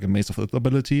 It's like a Maze of Ith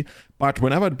ability. But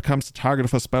whenever it becomes the target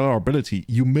of a spell or ability,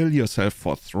 you mill yourself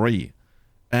for 3.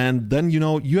 And then,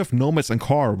 you have Nomads and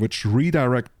Core, which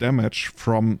redirect damage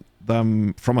from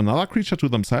another creature to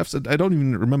themselves. I don't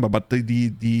even remember, but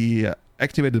the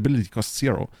activated ability costs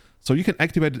 0. So you can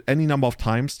activate it any number of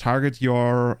times, target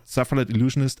your Cephalid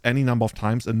Illusionist any number of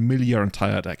times, and mill your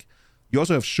entire deck. You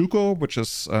also have Shuko, which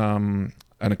is an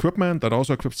equipment that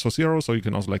also equips for 0, so you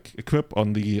can also like equip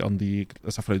on the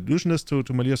Cephalid Illusionist to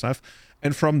mill yourself.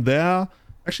 And from there,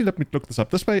 actually, let me look this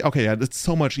up this way. Okay, yeah, it's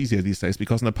so much easier these days,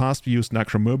 because in the past we used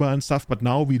Necromurba and stuff, but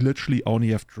now we literally only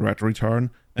have Dread Return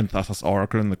and Thassa's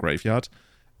Oracle in the graveyard.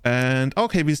 And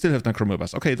okay, we still have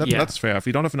Necromurbas. Okay, that's fair. If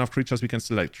we don't have enough creatures, we can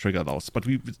still like trigger those. But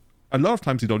a lot of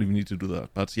times you don't even need to do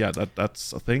that. But yeah,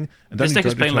 that's a thing. And then this deck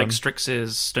is playing like Strixes,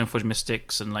 Stoneforge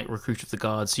Mystics, and like Recruit of the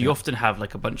Guard. So you often have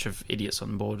like a bunch of idiots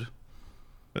on board.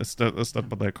 Is that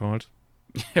what they're called?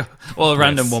 Well,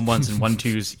 random 1/1s and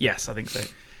 1/2s. Yes, I think so.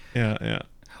 Yeah.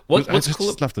 What's I cool?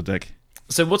 just love the deck.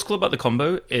 So what's cool about the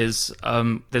combo is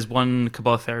there's one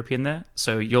Cabal Therapy in there.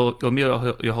 So you'll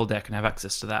mill your whole deck and have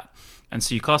access to that. And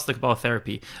so you cast the Cabal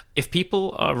Therapy. If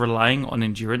people are relying on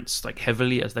Endurance like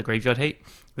heavily as their graveyard hate,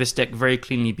 this deck very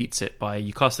cleanly beats it by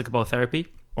you cast the Cabal Therapy.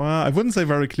 Well, I wouldn't say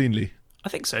very cleanly. I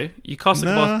think so. You cast the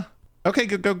Cabal... Okay,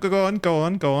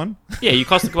 go on. Yeah, you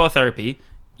cast the Cabal Therapy,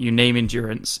 you name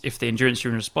Endurance. If the Endurance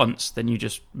you're in response, then you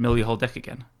just mill your whole deck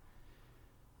again.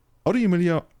 How do you mill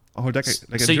your whole deck?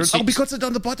 Like Endurance? Because it's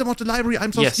on the bottom of the library.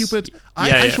 I'm so stupid.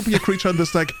 I should be a creature in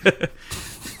this deck.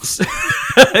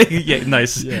 Yeah,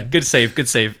 nice. Yeah. Good save.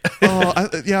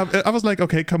 I was like,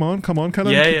 okay, come on, Kellen,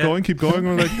 keep going.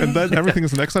 And then everything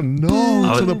is an extra.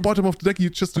 No, to the bottom of the deck, you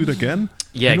just do it again.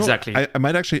 Yeah, exactly. I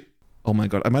might actually. Oh my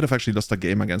god, I might have actually lost a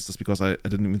game against this because I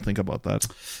didn't even think about that.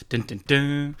 Dun, dun,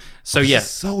 dun. So yeah,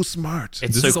 so smart.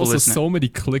 This is also so many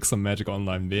clicks on Magic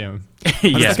Online. Damn.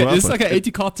 Yeah, it's like an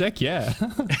 80 card deck. Yeah,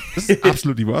 this is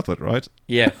absolutely worth it, right?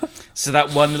 Yeah. So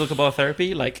that one little Cabal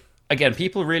Therapy, like again,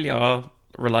 people really are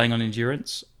relying on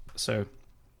Endurance. So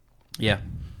yeah,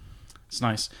 it's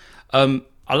nice. I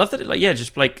love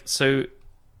that. So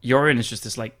Yorion is just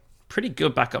this like pretty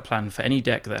good backup plan for any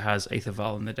deck that has Aether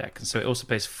Vial in the deck. And so it also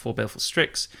plays 4 Baleful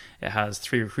Strix. It has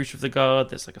 3 Recruit of the Guard.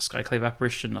 There's like a Skyclave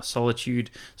Apparition, a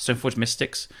Solitude, Stoneforge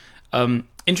Mystics.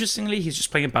 Interestingly, he's just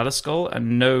playing a Batterskull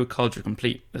and no Cauldron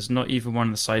Complete. There's not even one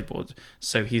on the sideboard.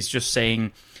 So he's just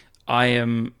saying,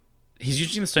 he's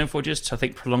using the Stoneforges to, I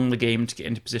think, prolong the game to get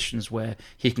into positions where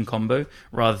he can combo,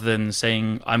 rather than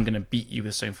saying, I'm going to beat you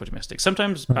with Stoneforge Mystic.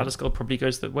 Sometimes Batterskull probably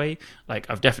goes that way. Like,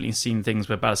 I've definitely seen things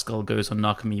where Batterskull goes on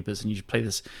Narcomoebas and you play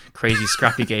this crazy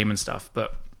scrappy game and stuff,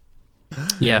 but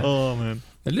yeah. Oh, man.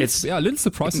 A little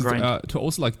surprised to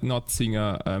also like not seeing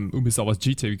Umizawa's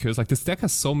GT, because like this deck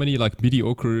has so many like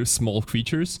mediocre small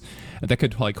creatures that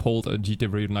could like hold a GT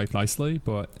very nicely,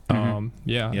 but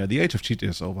Yeah, the age of GT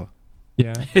is over.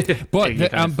 Yeah,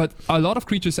 but a lot of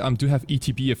creatures do have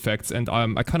ETB effects, and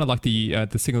I kind of like the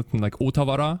singleton like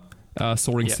Otawara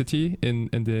Soaring Yeah. City in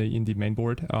the main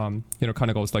board. Kind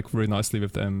of goes like very nicely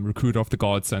with Recruiter of the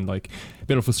Gods and like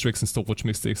Bit of Strix and Storewatch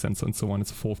Mystics and so on and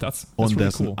so forth. That's and really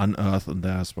there's cool. an Unearth in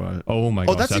there as well. Oh my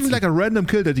Oh, gosh. that's even like a random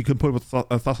kill that you can put with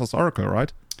Thassa's Oracle,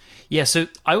 right? Yeah, so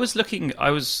I was looking.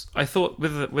 I thought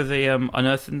with the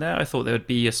Unearth in there, I thought there would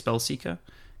be a Spellseeker,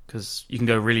 because you can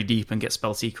go really deep and get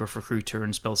Spellseeker of Recruiter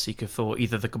and Spellseeker for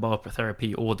either the Cabal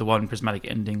Therapy or the one Prismatic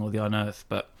Ending or the Unearth.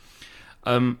 But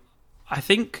I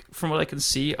think from what I can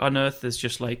see, Unearth is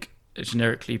just like a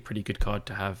generically pretty good card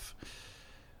to have.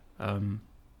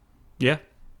 Yeah,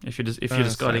 if you're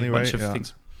discarding a bunch of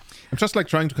things. I'm just like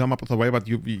trying to come up with a way, but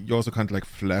you also can't like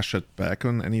flash it back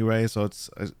in any way. So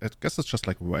I guess it's just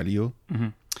like value. Mm-hmm.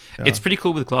 Yeah. It's pretty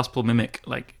cool with Glasspool Mimic.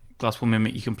 Like Glasspool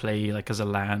Mimic, you can play like as a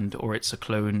land, or it's a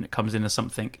clone. It comes in as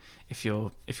something. If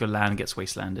your land gets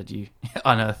wastelanded, you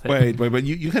unearth it. Wait!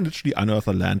 You can literally unearth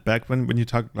a land back when you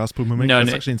target Glasspool Mimic. No,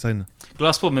 That's actually insane.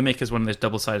 Glasspool Mimic is one of those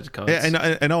double-sided cards.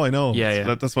 Yeah, I know. Yeah.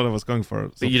 So that's what I was going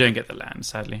for. So, But you don't get the land,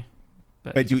 sadly.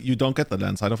 But wait, you don't get the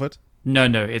land side of it? No,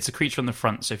 it's a creature on the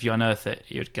front. So if you unearth it,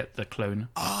 you'd get the clone.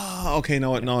 Oh, okay.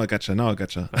 Now I gotcha.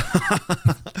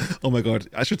 Oh my god,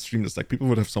 I should stream this. Like, people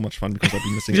would have so much fun because I'd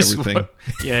be missing everything.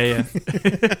 Yeah.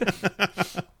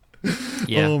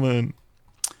 Yeah. Oh man,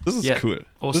 this is cool.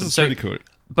 Awesome. This is really cool.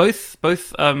 Both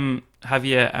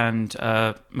Javier and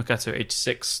Makoto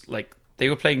 86, like they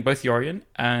were playing both Yorion,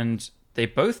 and they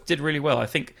both did really well. I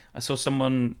think I saw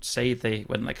someone say they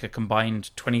went like a combined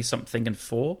 20-something and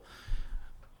 4.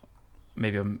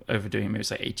 Maybe I'm overdoing it. Maybe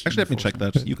it's like 18. Actually, let me check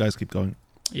that. You guys keep going.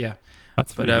 Yeah.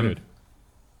 That's pretty good.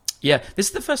 Yeah, this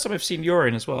is the first time I've seen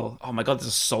Yorion as well. Oh my god, there's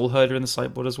a Soul Herder in the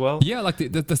sideboard as well. Yeah, like the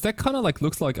deck kind of like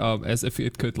looks like as if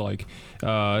it could like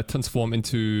transform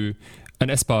into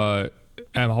an Esper.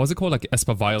 How is it called? Like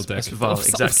Esper Vile deck Esper Vile,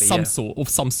 exactly, of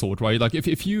some sort, right? Like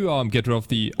if you get rid of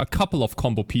a couple of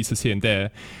combo pieces here and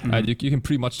there, you can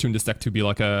pretty much tune this deck to be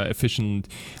like a efficient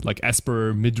like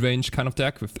Esper mid-range kind of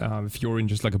deck with Yorion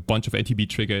just like a bunch of ATB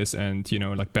triggers and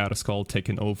like Battle Skull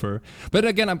taking over. But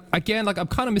again, I'm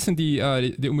kind of missing the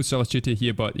Umusava's GT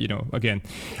here. But again,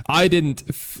 I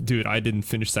didn't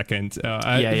finish second.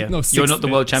 Yeah. No, You're not the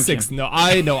world champion. No,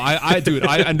 I know.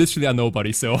 I'm literally a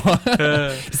nobody. So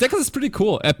this deck is pretty cool.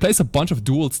 It plays a bunch of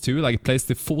duels too. Like it plays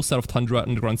the full set of Tundra,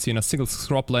 Underground Sea, and a single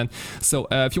Scrubland. So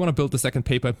if you want to build the second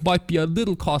paper, it might be a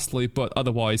little costly, but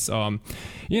otherwise,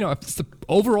 it's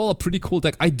overall a pretty cool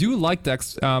deck. I do like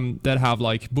decks that have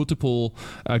like multiple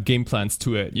game plans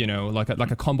to it. Like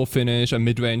a combo finish, a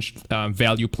mid-range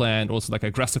value plan, also like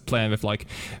aggressive plan with like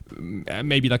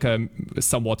maybe like a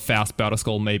somewhat fast Battle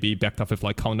Skull, maybe backed up with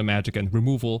like counter magic and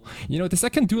removal. This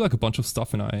deck can do like a bunch of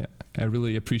stuff, and I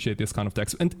really appreciate this kind of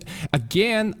decks. And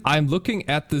again, I'm looking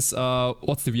at this,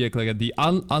 what's the vehicle again? The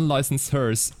unlicensed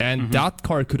Hearse, and that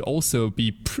card could also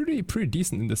be pretty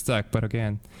decent in this deck, but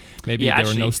again, maybe there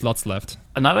are no slots left.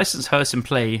 An unlicensed Hearse in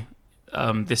play,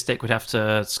 this deck would have to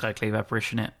Skyclave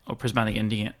Apparition it, or Prismatic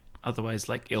Ending it, otherwise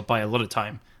like it'll buy a lot of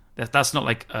time. That's not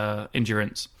like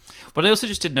endurance. What I also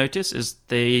just did notice is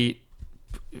they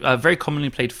very commonly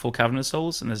played 4 Cavernous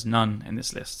Souls, and there's none in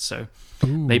this list, so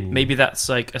maybe that's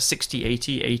like a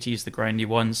 60-80. 80 is the grindy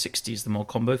one, 60 is the more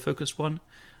combo focused one.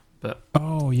 But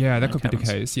that could be the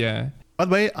case. Yeah. By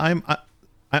the way, I'm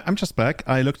just back.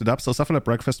 I looked it up. So Cephalid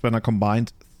Breakfast, when I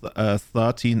combined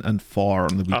 13 and 4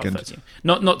 on the weekend. 13.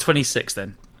 Not 26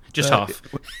 then. Just half.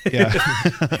 Yeah.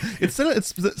 it's still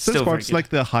scored like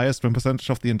the highest win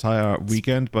percentage of the entire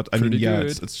weekend, but I mean,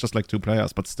 it's just like 2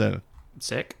 players, but still.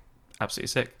 Sick. Absolutely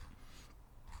sick.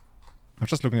 I'm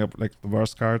just looking up like the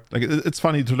worst card. Like it's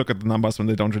funny to look at the numbers when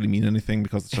they don't really mean anything,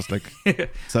 because it's just like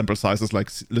sample size is like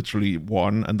literally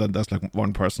 1, and then there's like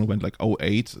one person who went like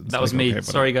 08. That was me.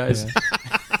 Sorry, guys.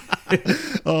 Yeah.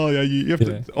 Oh yeah, you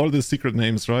have all the secret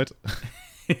names, right?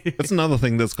 That's another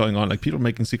thing that's going on. Like people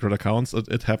making secret accounts.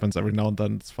 It happens every now and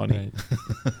then. It's funny.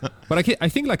 Right. But I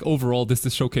think like overall,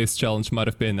 this showcase challenge might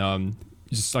have been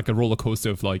just like a roller coaster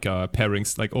of like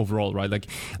pairings, like overall, right?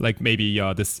 Like maybe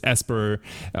this Esper,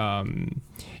 deck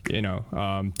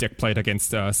played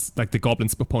against like the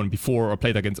Goblins opponent before, or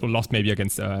played against, or lost maybe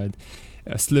against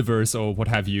Slivers or what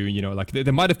have you. Like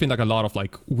there might have been like a lot of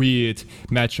like weird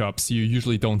matchups you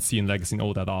usually don't see in Legacy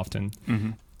all that often.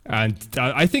 Mm-hmm. And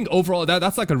I think overall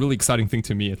that's like a really exciting thing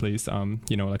to me, at least.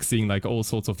 Like seeing like all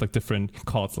sorts of like different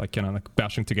cards like like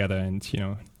bashing together, and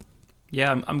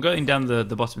Yeah, I'm going down the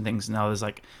bottom things now.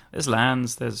 There's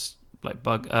lands, there's like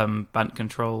band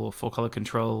control or 4-color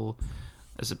control.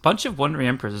 There's a bunch of Wandering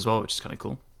Emperors as well, which is kind of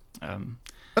cool.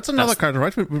 That's another card,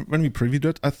 right? When we previewed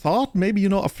it, I thought maybe,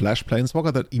 a Flash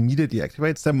Planeswalker that immediately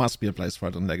activates. There must be a place for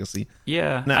it in Legacy.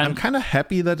 Yeah. Now, I'm kind of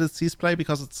happy that it sees play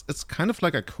because it's kind of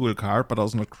like a cool card, but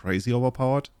also not crazy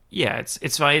overpowered. Yeah,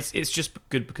 it's fine. It's just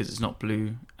good because it's not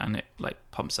blue and it like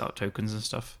pumps out tokens and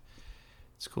stuff.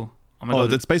 It's cool.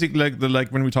 It's basically like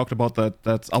when we talked about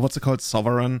that's what's it called?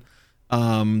 Sovereign.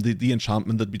 The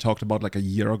enchantment that we talked about like a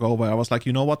year ago, where I was like,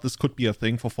 you know what, this could be a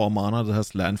thing for 4 mana that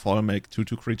has landfall, make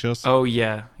 2/2 creatures. Oh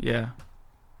yeah.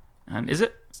 And is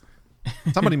it?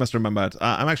 Somebody must remember it.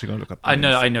 I'm actually going to look up. I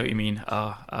know what you mean.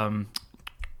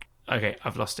 Okay,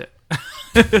 I've lost it.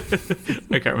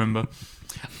 I can't remember.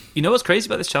 You know what's crazy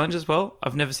about this challenge as well?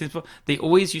 I've never seen it before. They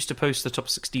always used to post the top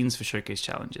 16s for showcase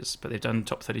challenges, but they've done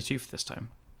top 32 for this time.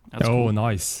 That's cool.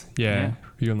 Nice. Yeah,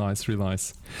 real nice.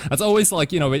 That's always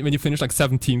like, when you finish like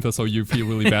 17th or so, you feel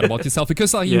really bad about yourself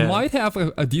because you might have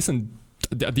a decent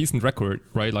record,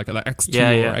 right? Like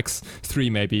X2 or X3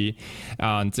 maybe.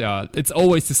 And it's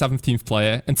always the 17th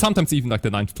player and sometimes even like the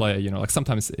 9th player, like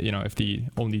sometimes, if the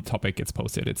only topic gets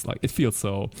posted, it's like, it feels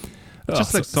so...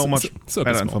 so much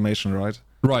better information, right?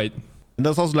 Right. And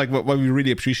that's also like what we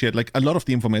really appreciate. Like a lot of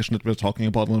the information that we're talking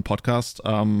about on the podcast,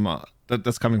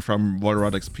 that's coming from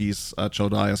Volrod XP's Joe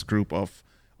Dyer's group of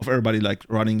everybody like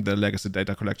running the legacy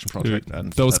data collection project. Dude,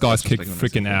 and those guys kick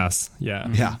freaking ass. Yeah.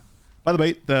 Yeah. By the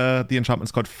way, the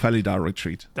enchantment's called Felidar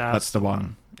Retreat. That's the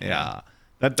one. Yeah.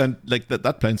 That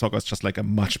Planeswalker is just like a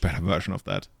much better version of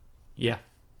that. Yeah.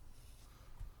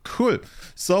 Cool.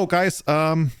 So guys,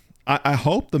 I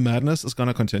hope the madness is going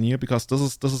to continue because this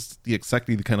is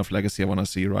exactly the kind of legacy I want to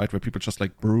see, right? Where people just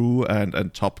like brew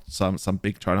and top some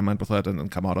big tournament with it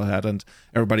and come out ahead and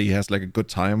everybody has like a good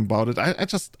time about it.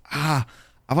 I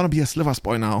want to be a Slivers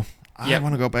boy now. I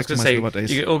want to go back to my Sliver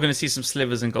days. You're all going to see some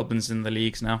Slivers and Goblins in the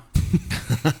leagues now.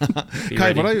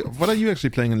 Kai, what are you actually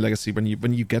playing in Legacy when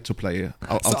you get to play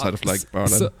outside of like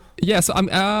Berlin? So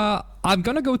I'm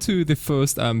gonna go to the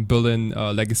first Berlin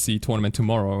Legacy tournament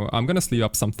tomorrow. I'm gonna sleeve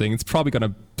up something. It's probably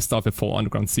gonna start with 4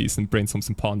 underground season, brainstorm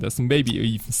some ponders, and maybe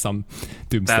even some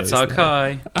doomsday. That's our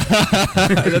Kai.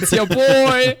 That's your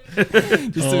boy.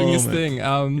 Just doing his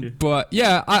thing. But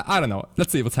yeah, I don't know.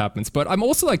 Let's see what happens. But I'm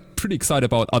also like pretty excited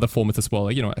about other formats as well.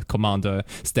 Like, Commander,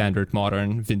 Standard,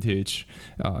 Modern, Vintage,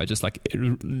 just like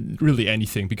really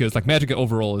anything because like Magic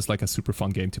overall is like a super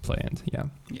fun game to play. And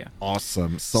yeah.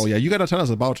 Awesome. So you gotta tell us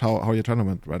about how your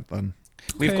tournament went then.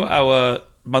 We've got our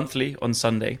monthly on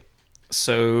Sunday.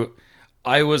 So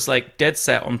I was like dead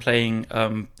set on playing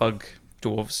Bug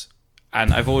Dwarves,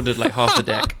 and I've ordered like half the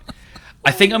deck.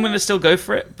 I think I'm going to still go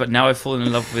for it, but now I've fallen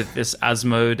in love with this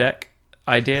Asmo deck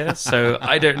idea. So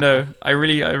I don't know. I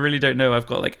really don't know. I've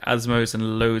got like Asmos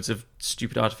and loads of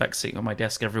stupid artifacts sitting on my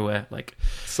desk everywhere. Like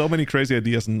so many crazy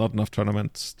ideas and not enough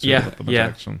tournaments to put them into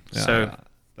action. Yeah. So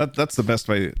that's the best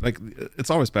way. Like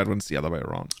it's always bad when it's the other way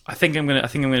around. I think I'm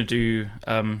gonna do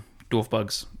Dwarf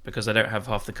Bugs because I don't have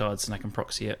half the cards and I can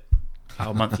proxy it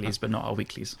our monthlies but not our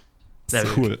weeklies.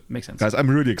 Cool. Makes sense. Going I'm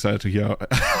really excited to hear.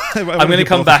 I'm going to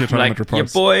come back and like, your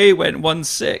boy went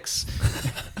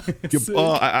 1-6.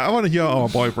 I want to hear our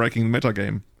boy breaking the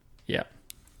metagame. Yeah.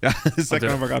 Yeah, second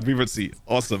of God, we will see.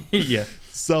 Awesome. Yeah.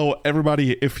 So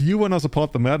everybody, if you want to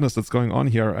support the madness that's going on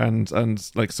here and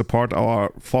like support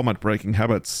our format breaking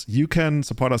habits, you can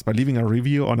support us by leaving a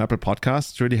review on Apple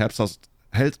Podcasts. It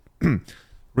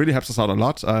really helps us out a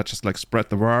lot. Just like spread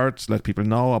the word, let people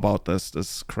know about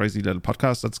this crazy little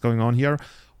podcast that's going on here.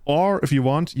 Or if you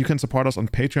want, you can support us on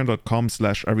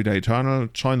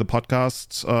patreon.com/everydayeternal. Join the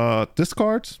podcast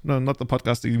Discord. No, not the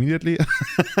podcast immediately.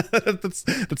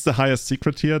 that's the highest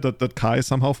secret here that Kai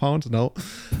somehow found. No.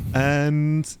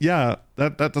 And yeah,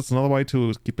 that's another way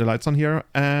to keep the lights on here.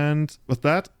 And with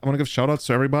that, I want to give shout outs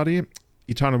to everybody.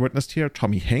 Eternal Witness here,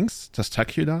 Tommy Hanks,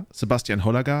 Testacular, Sebastian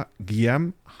Hollager,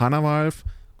 Guillaume, Hannah Valve,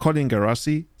 Colin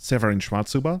Garassi, Severin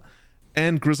Schwarzhuber,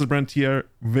 and Grizzlebrand here,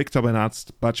 Victor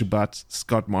Benatz, Baju Butt,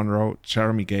 Scott Monroe,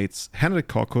 Jeremy Gates, Henrik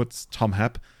Korkutz, Tom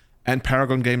Hepp, and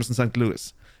Paragon Games in St.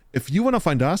 Louis. If you want to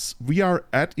find us, we are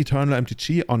at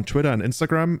EternalMTG on Twitter and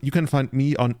Instagram. You can find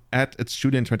me on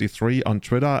 @It'sJulian23 on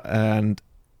Twitter and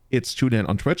It's Julian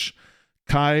on Twitch.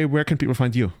 Kai, where can people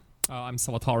find you? I'm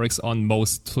Savatarix on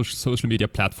most social media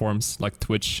platforms like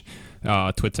Twitch,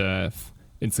 Twitter,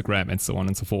 Instagram, and so on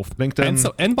and so forth.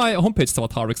 LinkedIn. And my homepage,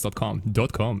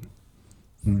 savatarix.com.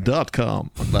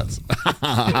 That's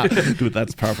dude,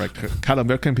 that's perfect. Callum,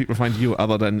 where can people find you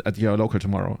other than at your local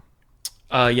tomorrow?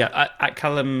 At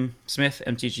Callum Smith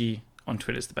MTG on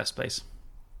Twitter is the best place.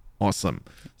 Awesome.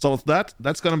 So with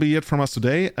that's gonna be it from us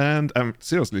today. And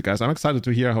seriously, guys, I'm excited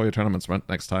to hear how your tournaments went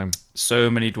next time.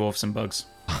 So many dwarfs and bugs.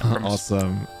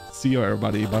 Awesome. See you,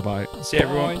 everybody. Bye bye. See you,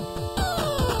 everyone.